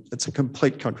traps, and it's a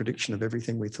complete contradiction of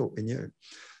everything we thought we knew.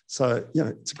 So, you know,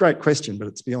 it's a great question, but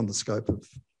it's beyond the scope of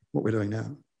what we're doing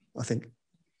now, I think.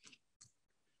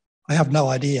 I have no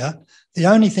idea. The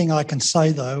only thing I can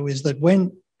say, though, is that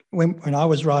when I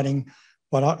was writing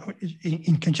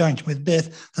in conjunction with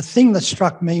Beth, the thing that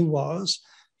struck me was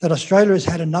that Australia has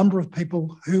had a number of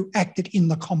people who acted in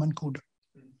the common good.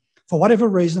 For whatever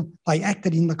reason, they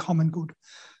acted in the common good.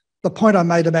 The point I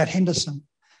made about Henderson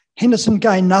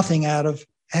gained nothing out of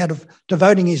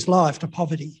devoting his life to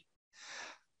poverty.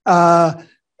 Beth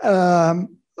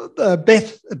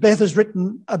has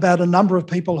written about a number of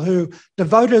people who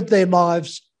devoted their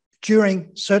lives during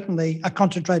certainly a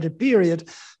concentrated period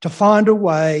to find a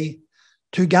way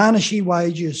to garnish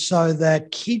wages so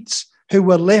that kids who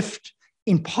were left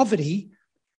in poverty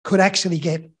could actually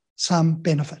get some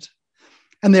benefit.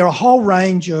 And there are a whole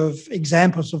range of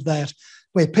examples of that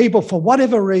where people, for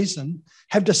whatever reason,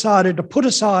 have decided to put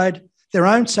aside their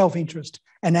own self-interest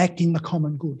and act in the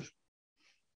common good.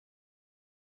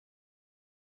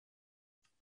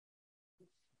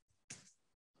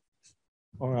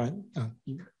 All right.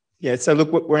 Yeah, so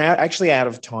look, we're actually out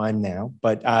of time now,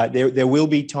 but there will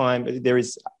be time. There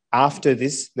is, after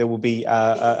this, there will be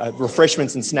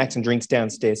refreshments and snacks and drinks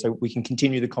downstairs, so we can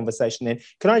continue the conversation then.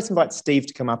 Can I just invite Steve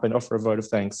to come up and offer a vote of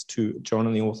thanks to John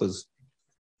and the authors?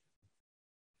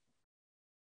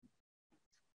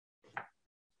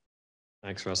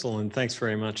 Thanks, Russell, and thanks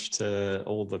very much to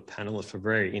all the panelists for a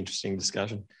very interesting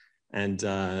discussion, and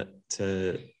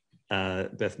to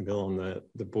Beth and Bill on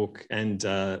the book, and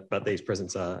but these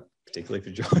presents are particularly for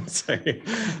John. So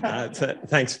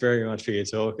thanks very much for your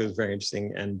talk. It was very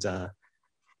interesting, and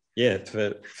yeah,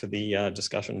 for the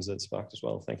discussions that sparked as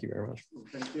well. Thank you very much.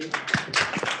 Thank you.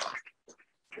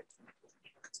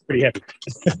 Pretty happy.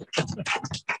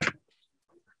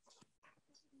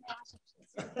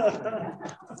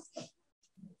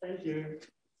 Thank you.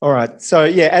 All right. So,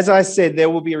 yeah, as I said,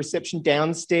 there will be a reception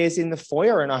downstairs in the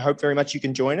foyer, and I hope very much you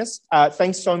can join us.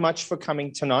 Thanks so much for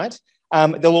coming tonight.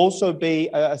 There'll also be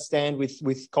a stand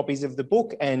with copies of the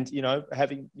book, and, you know,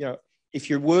 if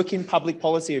you work in public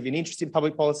policy or if you're interested in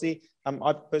public policy,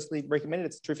 I personally recommend it.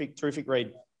 It's a terrific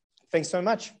read. Thanks so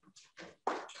much.